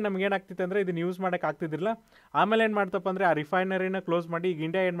 ಹೀಗಾಗಿ ನಮ್ಗೆ ಏನಾಗ್ತಿತ್ತು ಅಂದರೆ ಇದನ್ನು ಯೂಸ್ ಮಾಡೋಕ್ಕೆ ಆಗ್ತಿದ್ದಿಲ್ಲ. ಆಮೇಲೆ ಏನು ಮಾಡ್ತಪ್ಪ ಅಂದರೆ ಆ ರಿಫೈನರಿನ ಕ್ಲೋಸ್ ಮಾಡಿ ಈಗ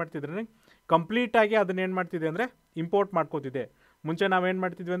ಇಂಡಿಯಾ ಏನು ಮಾಡ್ತಿದ್ರೆ ಕಂಪ್ಲೀಟಾಗಿ ಅದನ್ನ ಏನು ಮಾಡ್ತಿದ್ದೆ ಅಂದರೆ ಇಂಪೋರ್ಟ್ ಮಾಡ್ಕೋತಿದ್ದೆ. ಮುಂಚೆ ನಾವೇನು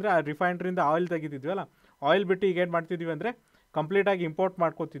ಮಾಡ್ತಿದ್ವಿ ಅಂದರೆ ಆ ರಿಫೈನರಿಂದ ಆಯಿಲ್ ತೆಗಿತಿದ್ವಲ್ಲ, ಆಯಿಲ್ ಬಿಟ್ಟು ಈಗ ಏನು ಮಾಡ್ತಿದ್ವಿ ಅಂದರೆ ಕಂಪ್ಲೀಟಾಗಿ ಇಂಪೋರ್ಟ್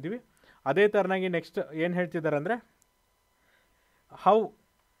ಮಾಡ್ಕೋತಿದ್ವಿ. ಅದೇ ಥರನಾಗಿ ನೆಕ್ಸ್ಟ್ ಏನು ಹೇಳ್ತಿದ್ದಾರೆ ಅಂದರೆ how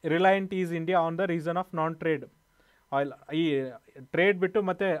ರಿಲಯಂಟ್ is India on the reason of non trade oil. ಈ ಟ್ರೇಡ್ ಬಿಟ್ಟು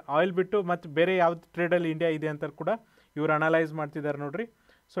ಮತ್ತು ಆಯಿಲ್ ಬಿಟ್ಟು ಮತ್ತು ಬೇರೆ ಯಾವ್ದು ಟ್ರೇಡಲ್ಲಿ ಇಂಡಿಯಾ ಇದೆ ಅಂತ ಕೂಡ ಇವ್ರು ಅನಲೈಸ್ ಮಾಡ್ತಿದ್ದಾರೆ ನೋಡ್ರಿ.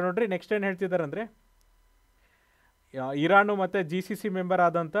 ಸೊ ನೋಡ್ರಿ ನೆಕ್ಸ್ಟ್ ಏನು ಹೇಳ್ತಿದ್ದಾರೆ ಅಂದರೆ ಇರಾನು ಮತ್ತು GCC ಮೆಂಬರ್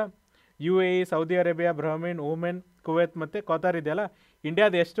ಆದಂಥ UAE, ಸೌದಿ ಅರೇಬಿಯಾ, ಬ್ರಹ್ಮೈನ್, ಓಮೆನ್, ಕುವೈತ್ ಮತ್ತು ಕತಾರ್ ಇದೆಯಲ್ಲ,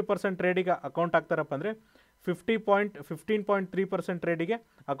 ಇಂಡಿಯಾದ ಎಷ್ಟು ಪರ್ಸೆಂಟ್ ಟ್ರೇಡಿಗೆ ಅಕೌಂಟ್ ಆಗ್ತಾರಪ್ಪ ಅಂದರೆ 15.3% ಟ್ರೇಡಿಗೆ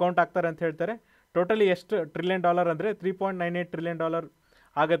ಅಕೌಂಟ್ ಆಗ್ತಾರೆ ಅಂತ ಹೇಳ್ತಾರೆ. ಟೋಟಲಿ ಎಷ್ಟು $1 ಟ್ರಿಲಿಯನ್ ಅಂದರೆ $3.98 ಟ್ರಿಲಿಯನ್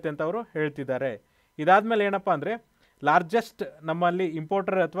ಆಗುತ್ತೆ ಅಂತ ಅವರು ಹೇಳ್ತಿದ್ದಾರೆ. ಇದಾದಮೇಲೆ ಏನಪ್ಪ ಅಂದರೆ ಲಾರ್ಜೆಸ್ಟ್ ನಮ್ಮಲ್ಲಿ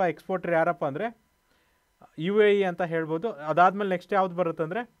ಇಂಪೋರ್ಟರ್ ಅಥವಾ ಎಕ್ಸ್ಪೋರ್ಟರ್ ಯಾರಪ್ಪ ಅಂದರೆ UAE ಅಂತ ಹೇಳ್ಬೋದು. ಅದಾದಮೇಲೆ ನೆಕ್ಸ್ಟ್ ಯಾವ್ದು ಬರುತ್ತೆ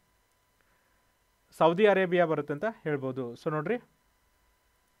ಅಂದರೆ ಸೌದಿ ಅರೇಬಿಯಾ ಬರುತ್ತೆ ಅಂತ ಹೇಳ್ಬೋದು. ಸೊ ನೋಡ್ರಿ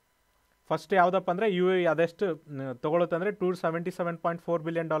ಫಸ್ಟ್ ಯಾವುದಪ್ಪ ಅಂದರೆ UAE ಅದೆಷ್ಟು ತೊಗೊಳುತ್ತೆ ಅಂದರೆ $277.4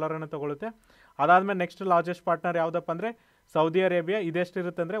 ಬಿಲಿಯನ್ ತೊಗೊಳುತ್ತೆ. ಅದಾದಮೇಲೆ ನೆಕ್ಸ್ಟ್ ಲಾರ್ಜೆಸ್ಟ್ ಪಾರ್ಟ್ನರ್ ಯಾವುದಪ್ಪ ಅಂದರೆ ಸೌದಿ ಅರೇಬಿಯಾ,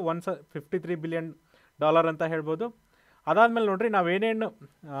 ಇದೆಷ್ಟಿರುತ್ತೆ ಅಂದರೆ $153 ಬಿಲಿಯನ್ ಅಂತ ಹೇಳ್ಬೋದು. ಅದಾದಮೇಲೆ ನೋಡ್ರಿ ನಾವೇನೇನು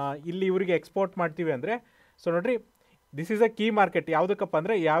ಇಲ್ಲಿ ಇವರಿಗೆ ಎಕ್ಸ್ಪೋರ್ಟ್ ಮಾಡ್ತೀವಿ ಅಂದರೆ, ಸೊ ನೋಡ್ರಿ this is a key market. ಯಾವುದಕ್ಕಪ್ಪ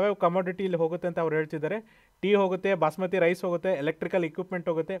ಅಂದರೆ ಯಾವ್ಯಾವ ಕಮೋಡಿಟಿ ಇಲ್ಲಿ ಹೋಗುತ್ತೆ ಅಂತ ಅವ್ರು ಹೇಳ್ತಿದ್ದಾರೆ. ಟೀ ಹೋಗುತ್ತೆ, ಬಾಸ್ಮತಿ ರೈಸ್ ಹೋಗುತ್ತೆ, ಎಲೆಕ್ಟ್ರಿಕಲ್ ಇಕ್ವಿಪ್ಮೆಂಟ್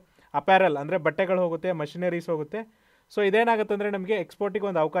ಹೋಗುತ್ತೆ, ಅಪ್ಯಾರಲ್ ಅಂದರೆ ಬಟ್ಟೆಗಳು ಹೋಗುತ್ತೆ, ಮಷಿನರೀಸ್ ಹೋಗುತ್ತೆ. ಸೊ ಇದೇನಾಗುತ್ತೆ ಅಂದರೆ ನಮಗೆ ಎಕ್ಸ್ಪೋರ್ಟಿಗೆ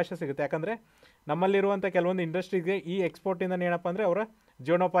ಒಂದು ಅವಕಾಶ ಸಿಗುತ್ತೆ. ಯಾಕಂದರೆ ನಮ್ಮಲ್ಲಿರುವಂಥ ಕೆಲವೊಂದು ಇಂಡಸ್ಟ್ರಿಗೆ ಈ ಎಕ್ಸ್ಪೋರ್ಟಿಂದ ಏನಪ್ಪ ಅಂದರೆ ಅವರ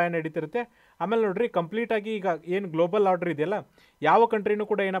ಜೀವನೋಪಾಯ ನಡೀತಿರುತ್ತೆ. ಆಮೇಲೆ ನೋಡ್ರಿ ಕಂಪ್ಲೀಟಾಗಿ ಈಗ ಏನು ಗ್ಲೋಬಲ್ ಆರ್ಡರ್ ಇದೆಯಲ್ಲ, ಯಾವ ಕಂಟ್ರಿನೂ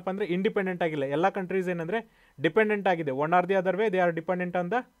ಕೂಡ ಏನಪ್ಪ ಅಂದರೆ ಇಂಡಿಪೆಂಡೆಂಟ್ ಆಗಿಲ್ಲ. ಎಲ್ಲ ಕಂಟ್ರೀಸ್ ಏನಂದರೆ ಡಿಪೆಂಡೆಂಟ್ ಆಗಿದೆ. One R the other way they are dependent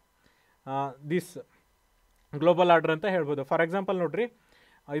on the this global order ಅಂತ ಹೇಳ್ಬೋದು. ಫಾರ್ ಎಕ್ಸಾಂಪಲ್ ನೋಡ್ರಿ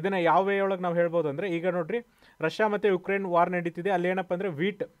ಇದನ್ನು ಯಾವ ವೇ ಒಳಗೆ ನಾವು ಹೇಳ್ಬೋದು ಅಂದರೆ, ಈಗ ನೋಡ್ರಿ ರಷ್ಯಾ ಮತ್ತು ಯುಕ್ರೇನ್ ವಾರ್ ನಡೀತಿದೆ. ಅಲ್ಲಿ ಏನಪ್ಪ ಅಂದರೆ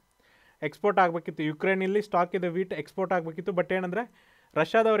ವೀಟ್ ಎಕ್ಸ್ಪೋರ್ಟ್ ಆಗಬೇಕಿತ್ತು. ಯುಕ್ರೇನಲ್ಲಿ ಸ್ಟಾಕ್ ಇದೆ, ವೀಟ್ ಎಕ್ಸ್ಪೋರ್ಟ್ ಆಗಬೇಕಿತ್ತು. ಬಟ್ ಏನಂದರೆ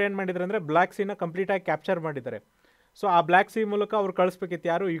ರಷ್ಯಾದವ್ರು ಏನು ಮಾಡಿದ್ದಾರೆ ಅಂದರೆ ಬ್ಲ್ಯಾಕ್ ಸೀನ ಕಂಪ್ಲೀಟಾಗಿ ಕ್ಯಾಪ್ಚರ್ ಮಾಡಿದ್ದಾರೆ. ಸೊ ಆ ಬ್ಲ್ಯಾಕ್ ಸಿ ಮೂಲಕ ಅವ್ರು ಕಳಿಸ್ಬೇಕಿತ್ತು,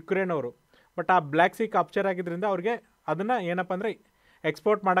 ಯಾರು ಯುಕ್ರೇನ್ ಅವರು. ಬಟ್ ಆ ಬ್ಲ್ಯಾಕ್ ಸಿ ಕ್ಯಾಪ್ಚರ್ ಆಗಿದ್ದರಿಂದ ಅವ್ರಿಗೆ ಅದನ್ನು ಏನಪ್ಪ ಅಂದರೆ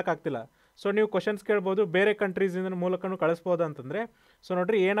ಎಕ್ಸ್ಪೋರ್ಟ್ ಮಾಡೋಕ್ಕಾಗ್ತಿಲ್ಲ. ಸೊ ನೀವು ಕ್ವಶನ್ಸ್ ಕೇಳ್ಬೋದು, ಬೇರೆ ಕಂಟ್ರೀಸಿನ ಮೂಲಕನೂ ಕಳಿಸ್ಬೋದು ಅಂತಂದರೆ. ಸೊ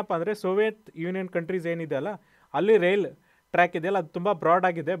ನೋಡ್ರಿ ಏನಪ್ಪ ಅಂದರೆ ಸೋವಿಯತ್ ಯೂನಿಯನ್ ಕಂಟ್ರೀಸ್ ಏನಿದೆ ಅಲ್ಲ, ಅಲ್ಲಿ ರೈಲ್ ಟ್ರ್ಯಾಕ್ ಇದೆಯಲ್ಲ ಅದು ತುಂಬ ಬ್ರಾಡ್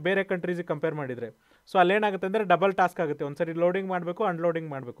ಆಗಿದೆ ಬೇರೆ ಕಂಟ್ರೀಸಿಗೆ ಕಂಪೇರ್ ಮಾಡಿದರೆ. ಸೊ ಅಲ್ಲೇನಾಗುತ್ತೆ ಅಂದರೆ ಡಬಲ್ ಟಾಸ್ಕ್ ಆಗುತ್ತೆ. ಒಂದು ಸರಿ ಲೋಡಿಂಗ್ ಮಾಡಬೇಕು, ಅನ್ಲೋಡಿಂಗ್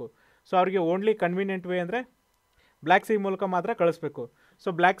ಮಾಡಬೇಕು. ಸೊ ಅವ್ರಿಗೆ ಓನ್ಲಿ ಕನ್ವೀನಿಯೆಂಟ್ ವೇ ಅಂದರೆ ಬ್ಲ್ಯಾಕ್ ಸಿ ಮೂಲಕ ಮಾತ್ರ ಕಳಿಸ್ಬೇಕು.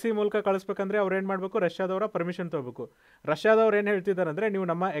 ಸೊ ಬ್ಲ್ಯಾಕ್ ಸಿ ಮೂಲಕ ಕಳಿಸ್ಬೇಕಂದ್ರೆ ಅವ್ರು ಏನು ಮಾಡಬೇಕು, ರಷ್ಯಾದವರ ಪರ್ಮಿಷನ್ ತೊಗೋಬೇಕು. ರಷ್ಯಾದವ್ರು ಏನು ಹೇಳ್ತಿದ್ದಾರೆ ಅಂದರೆ ನೀವು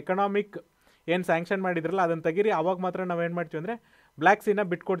ನಮ್ಮ ಎಕನಾಮಿಕ್ ಏನು ಸ್ಯಾಂಕ್ಷನ್ ಮಾಡಿದ್ರಲ್ಲ ಅದನ್ನು ತೆಗೀರಿ, ಆವಾಗ ಮಾತ್ರ ನಾವು ಏನು ಮಾಡ್ತೀವಿ ಅಂದರೆ ಬ್ಲ್ಯಾಕ್ ಸೀನ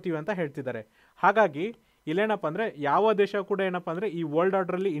ಬಿಟ್ಕೊಡ್ತೀವಿ ಅಂತ ಹೇಳ್ತಿದ್ದಾರೆ. ಹಾಗಾಗಿ ಇಲ್ಲೇನಪ್ಪ ಅಂದರೆ ಯಾವ ದೇಶ ಕೂಡ ಏನಪ್ಪ ಅಂದರೆ ಈ ವರ್ಲ್ಡ್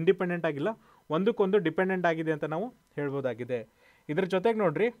ಆರ್ಡ್ರಲ್ಲಿ ಇಂಡಿಪೆಂಡೆಂಟ್ ಆಗಿಲ್ಲ, ಒಂದಕ್ಕೊಂದು ಡಿಪೆಂಡೆಂಟ್ ಆಗಿದೆ ಅಂತ ನಾವು ಹೇಳ್ಬೋದಾಗಿದೆ. ಇದ್ರ ಜೊತೆಗೆ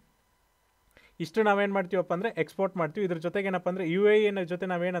ನೋಡ್ರಿ ಇಷ್ಟು ನಾವೇನು ಮಾಡ್ತೀವಪ್ಪ ಅಂದರೆ ಎಕ್ಸ್ಪೋರ್ಟ್ ಮಾಡ್ತೀವಿ. ಇದ್ರ ಜೊತೆಗೆ ಏನಪ್ಪ ಅಂದರೆ UAE ಜೊತೆ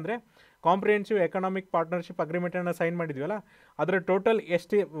ನಾವೇನಂದರೆ ಕಾಂಪ್ರಿಹೆನ್ಸಿವ್ ಎಕನಾಮಿಕ್ ಪಾರ್ಟ್ನರ್ಶಿಪ್ ಅಗ್ರಿಮೆಂಟನ್ನು ಸೈನ್ ಮಾಡಿದ್ವಲ್ಲ, ಅದರ ಟೋಟಲ್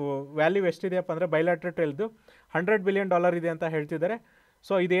ವ್ಯಾಲ್ಯೂ ಎಷ್ಟಿದೆಯಪ್ಪ ಅಂದರೆ ಬೈಲಾಟ್ರಲ್ ಟ್ರೇಲ್ದು $100 ಬಿಲಿಯನ್ ಇದೆ ಅಂತ ಹೇಳ್ತಿದ್ದಾರೆ.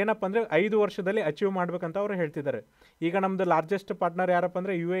 ಸೊ ಇದೇನಪ್ಪ ಅಂದರೆ 5 ವರ್ಷದಲ್ಲಿ ಅಚೀವ್ ಮಾಡಬೇಕಂತ ಅವರು ಹೇಳ್ತಿದ್ದಾರೆ. ಈಗ ನಮ್ಮದು ಲಾರ್ಜೆಸ್ಟ್ ಪಾರ್ಟ್ನರ್ ಯಾರಪ್ಪ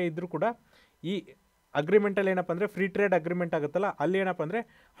ಅಂದರೆ UAE ಇದ್ದರೂ ಕೂಡ ಈ ಅಗ್ರಿಮೆಂಟಲ್ಲಿ ಏನಪ್ಪ ಅಂದರೆ ಫ್ರೀ ಟ್ರೇಡ್ ಅಗ್ರಿಮೆಂಟ್ ಆಗುತ್ತಲ್ಲ, ಅಲ್ಲಿ ಏನಪ್ಪ ಅಂದರೆ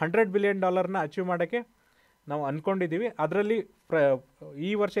 $100 ಬಿಲಿಯನ್ ಅಚೀವ್ ಮಾಡೋಕ್ಕೆ ನಾವು ಅಂದ್ಕೊಂಡಿದ್ದೀವಿ. ಅದರಲ್ಲಿ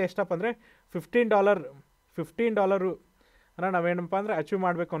ಈ ವರ್ಷ ಎಷ್ಟಪ್ಪ ಅಂದರೆ $15 ನಾವೇನಪ್ಪ ಅಂದರೆ ಅಚೀವ್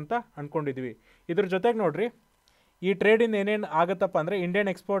ಮಾಡಬೇಕು ಅಂತ ಅಂದ್ಕೊಂಡಿದ್ದೀವಿ. ಇದ್ರ ಜೊತೆಗೆ ನೋಡ್ರಿ ಈ ಟ್ರೇಡಿಂದ ಏನೇನು ಆಗುತ್ತಪ್ಪ ಅಂದರೆ ಇಂಡಿಯನ್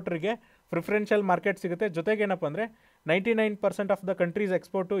ಎಕ್ಸ್ಪೋರ್ಟ್ರಿಗೆ ಪ್ರಿಫರೆನ್ಷಿಯಲ್ ಮಾರ್ಕೆಟ್ ಸಿಗುತ್ತೆ. ಜೊತೆಗೆ ಏನಪ್ಪ ಅಂದರೆ 99% of the countries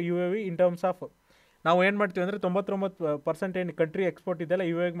export to UAE in terms of ನಾವು ಏನು ಮಾಡ್ತೀವಿ ಅಂದರೆ 99% ಏನು ಕಂಟ್ರಿ ಎಕ್ಸ್ಪೋರ್ಟ್ ಇದೆಯಲ್ಲ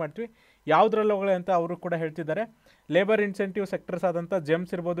UAEಗೆ ಮಾಡ್ತೀವಿ. ಯಾವುದ್ರಲ್ಲೋಗಳೆ ಅಂತ ಅವರು ಕೂಡ ಹೇಳ್ತಿದ್ದಾರೆ. ಲೇಬರ್ ಇನ್ಸೆಂಟಿವ್ ಸೆಕ್ಟರ್ಸ್ ಆದಂಥ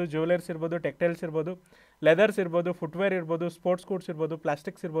ಜೆಮ್ಸ್ ಇರ್ಬೋದು, ಜ್ಯುವೆಲರ್ಸ್ ಇರ್ಬೋದು, ಟೆಕ್ಟೈಲ್ಸ್ ಇರ್ಬೋದು, ಲೆದರ್ಸ್ ಇರ್ಬೋದು, ಫುಟ್ವೇರ್ ಇರ್ಬೋದು, ಸ್ಪೋರ್ಟ್ಸ್ ಗೂಡ್ಸ್ ಇರ್ಬೋದು,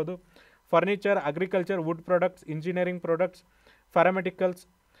 ಪ್ಲಾಸ್ಟಿಕ್ಸ್ ಇರ್ಬೋದು, furniture, agriculture, wood products, engineering products, ಫಾರ್ಮೆಟಿಕಲ್ಸ್,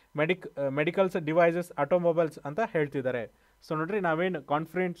 medicals devices, automobiles ಅಂತ ಹೇಳ್ತಿದ್ದಾರೆ. ಸೊ ನೋಡ್ರಿ ನಾವೇನು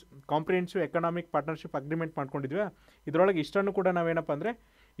ಕಾಂಪ್ರಿಹೆನ್ಸಿವ್ ಎಕನಾಮಿಕ್ ಪಾರ್ಟ್ನರ್ಶಿಪ್ ಅಗ್ರಿಮೆಂಟ್ ಮಾಡ್ಕೊಂಡಿದ್ವಿ, ಇದರೊಳಗೆ ಇಷ್ಟನ್ನು ಕೂಡ ನಾವೇನಪ್ಪ ಅಂದರೆ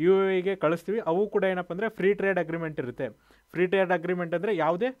UAEಗೆ ಕಳಿಸ್ತೀವಿ. ಅವು ಕೂಡ ಏನಪ್ಪ ಅಂದರೆ ಫ್ರೀ ಟ್ರೇಡ್ ಅಗ್ರಿಮೆಂಟ್ ಇರುತ್ತೆ. ಫ್ರೀ ಟ್ರೇಡ್ ಅಗ್ರಿಮೆಂಟ್ ಅಂದರೆ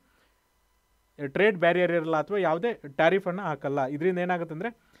ಯಾವುದೇ ಟ್ರೇಡ್ ಬ್ಯಾರಿಯರ್ ಇರಲ್ಲ ಅಥವಾ ಯಾವುದೇ ಟ್ಯಾರಿಫನ್ನು ಹಾಕಲ್ಲ. ಇದರಿಂದ ಏನಾಗುತ್ತೆ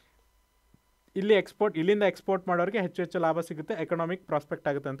ಅಂದರೆ ಇಲ್ಲಿಂದ ಎಕ್ಸ್ಪೋರ್ಟ್ ಮಾಡೋರಿಗೆ ಹೆಚ್ಚು ಲಾಭ ಸಿಗುತ್ತೆ, ಎಕನಾಮಿಕ್ ಪ್ರಾಸ್ಪೆಕ್ಟ್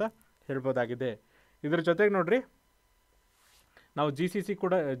ಆಗುತ್ತೆ ಅಂತ ಹೇಳ್ಬೋದಾಗಿದೆ. ಇದ್ರ ಜೊತೆಗೆ ನೋಡ್ರಿ ನಾವು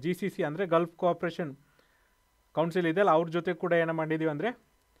GCC ಅಂದರೆ ಗಲ್ಫ್ ಕೋಆಪ್ರೇಷನ್ ಕೌನ್ಸಿಲ್ ಇದೆಯಲ್ಲ, ಅವ್ರ ಜೊತೆ ಕೂಡ ಏನು ಮಾಡಿದ್ದೀವಿ ಅಂದರೆ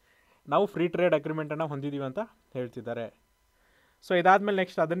ನಾವು ಫ್ರೀ ಟ್ರೇಡ್ ಅಗ್ರಿಮೆಂಟನ್ನು ಹೊಂದಿದ್ದೀವಿ ಅಂತ ಹೇಳ್ತಿದ್ದಾರೆ. ಸೊ ಇದಾದಮೇಲೆ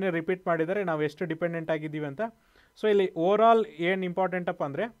ನೆಕ್ಸ್ಟ್ ಅದನ್ನೇ ರಿಪೀಟ್ ಮಾಡಿದ್ದಾರೆ ನಾವು ಎಷ್ಟು ಡಿಪೆಂಡೆಂಟ್ ಆಗಿದ್ದೀವಿ ಅಂತ. ಸೊ ಇಲ್ಲಿ ಓವರಾಲ್ ಏನು ಇಂಪಾರ್ಟೆಂಟಪ್ಪ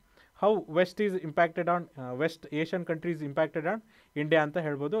ಅಂದರೆ how West Asian countries impacted on India ಅಂತ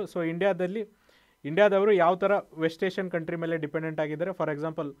ಹೇಳ್ಬೋದು. ಸೊ ಇಂಡಿಯಾದಲ್ಲಿ ಇಂಡಿಯಾದವರು ಯಾವ ಥರ ವೆಸ್ಟ್ ಏಷ್ಯನ್ ಕಂಟ್ರಿ ಮೇಲೆ ಡಿಪೆಂಡೆಂಟ್ ಆಗಿದ್ದಾರೆ. ಫಾರ್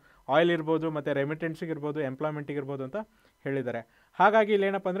ಎಕ್ಸಾಂಪಲ್ ಆಯಿಲ್ ಇರ್ಬೋದು, ಮತ್ತು ರೆಮಿಟೆನ್ಸಿಗೆ ಇರ್ಬೋದು, ಎಂಪ್ಲಾಯ್ಮೆಂಟಿಗೆ ಇರ್ಬೋದು ಅಂತ ಹೇಳಿದ್ದಾರೆ. ಹಾಗಾಗಿ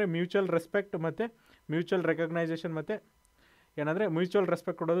ಇಲ್ಲೇನಪ್ಪ ಅಂದರೆ ಮ್ಯೂಚುವಲ್ ರೆಸ್ಪೆಕ್ಟ್ ಮತ್ತು ಮ್ಯೂಚುವಲ್ ರೆಕಗ್ನೈಸೇಷನ್ ಮತ್ತು ಏನಂದರೆ ಮ್ಯೂಚುವಲ್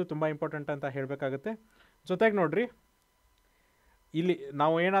ರೆಸ್ಪೆಕ್ಟ್ ಕೊಡೋದು ತುಂಬ ಇಂಪಾರ್ಟೆಂಟ್ ಅಂತ ಹೇಳಬೇಕಾಗುತ್ತೆ. ಜೊತೆಗೆ ನೋಡಿರಿ, ಇಲ್ಲಿ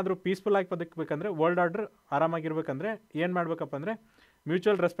ನಾವು ಏನಾದರೂ ಪೀಸ್ಫುಲ್ಲಾಗಿ ಬದುಕಬೇಕಂದ್ರೆ, ವರ್ಲ್ಡ್ ಆರ್ಡರ್ ಆರಾಮಾಗಿರ್ಬೇಕಂದ್ರೆ ಏನು ಮಾಡಬೇಕಪ್ಪ ಅಂದರೆ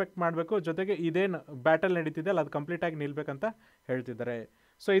ಮ್ಯೂಚುವಲ್ ರೆಸ್ಪೆಕ್ಟ್ ಮಾಡಬೇಕು. ಜೊತೆಗೆ ಇದೇನು ಬ್ಯಾಟಲ್ ನಡೀತಿದೆ ಅಲ್ಲ ಅದು ಕಂಪ್ಲೀಟಾಗಿ ನಿಲ್ಬೇಕಂತ ಹೇಳ್ತಿದ್ದಾರೆ.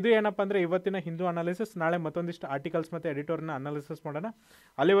 ಸೊ ಇದು ಏನಪ್ಪ ಅಂದರೆ ಇವತ್ತಿನ ಹಿಂದೂ ಅನಾಲಿಸಿಸ್. ನಾಳೆ ಮತ್ತೊಂದಿಷ್ಟು ಆರ್ಟಿಕಲ್ಸ್ ಮತ್ತು ಎಡಿಟೋರ್ನ ಅನಾಲಿಸಿಸ್ ಮಾಡೋಣ.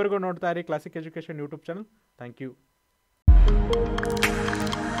 ಅಲ್ಲಿವರೆಗೂ ನೋಡ್ತಾ ಇರಿ classic education YouTube channel. Thank you.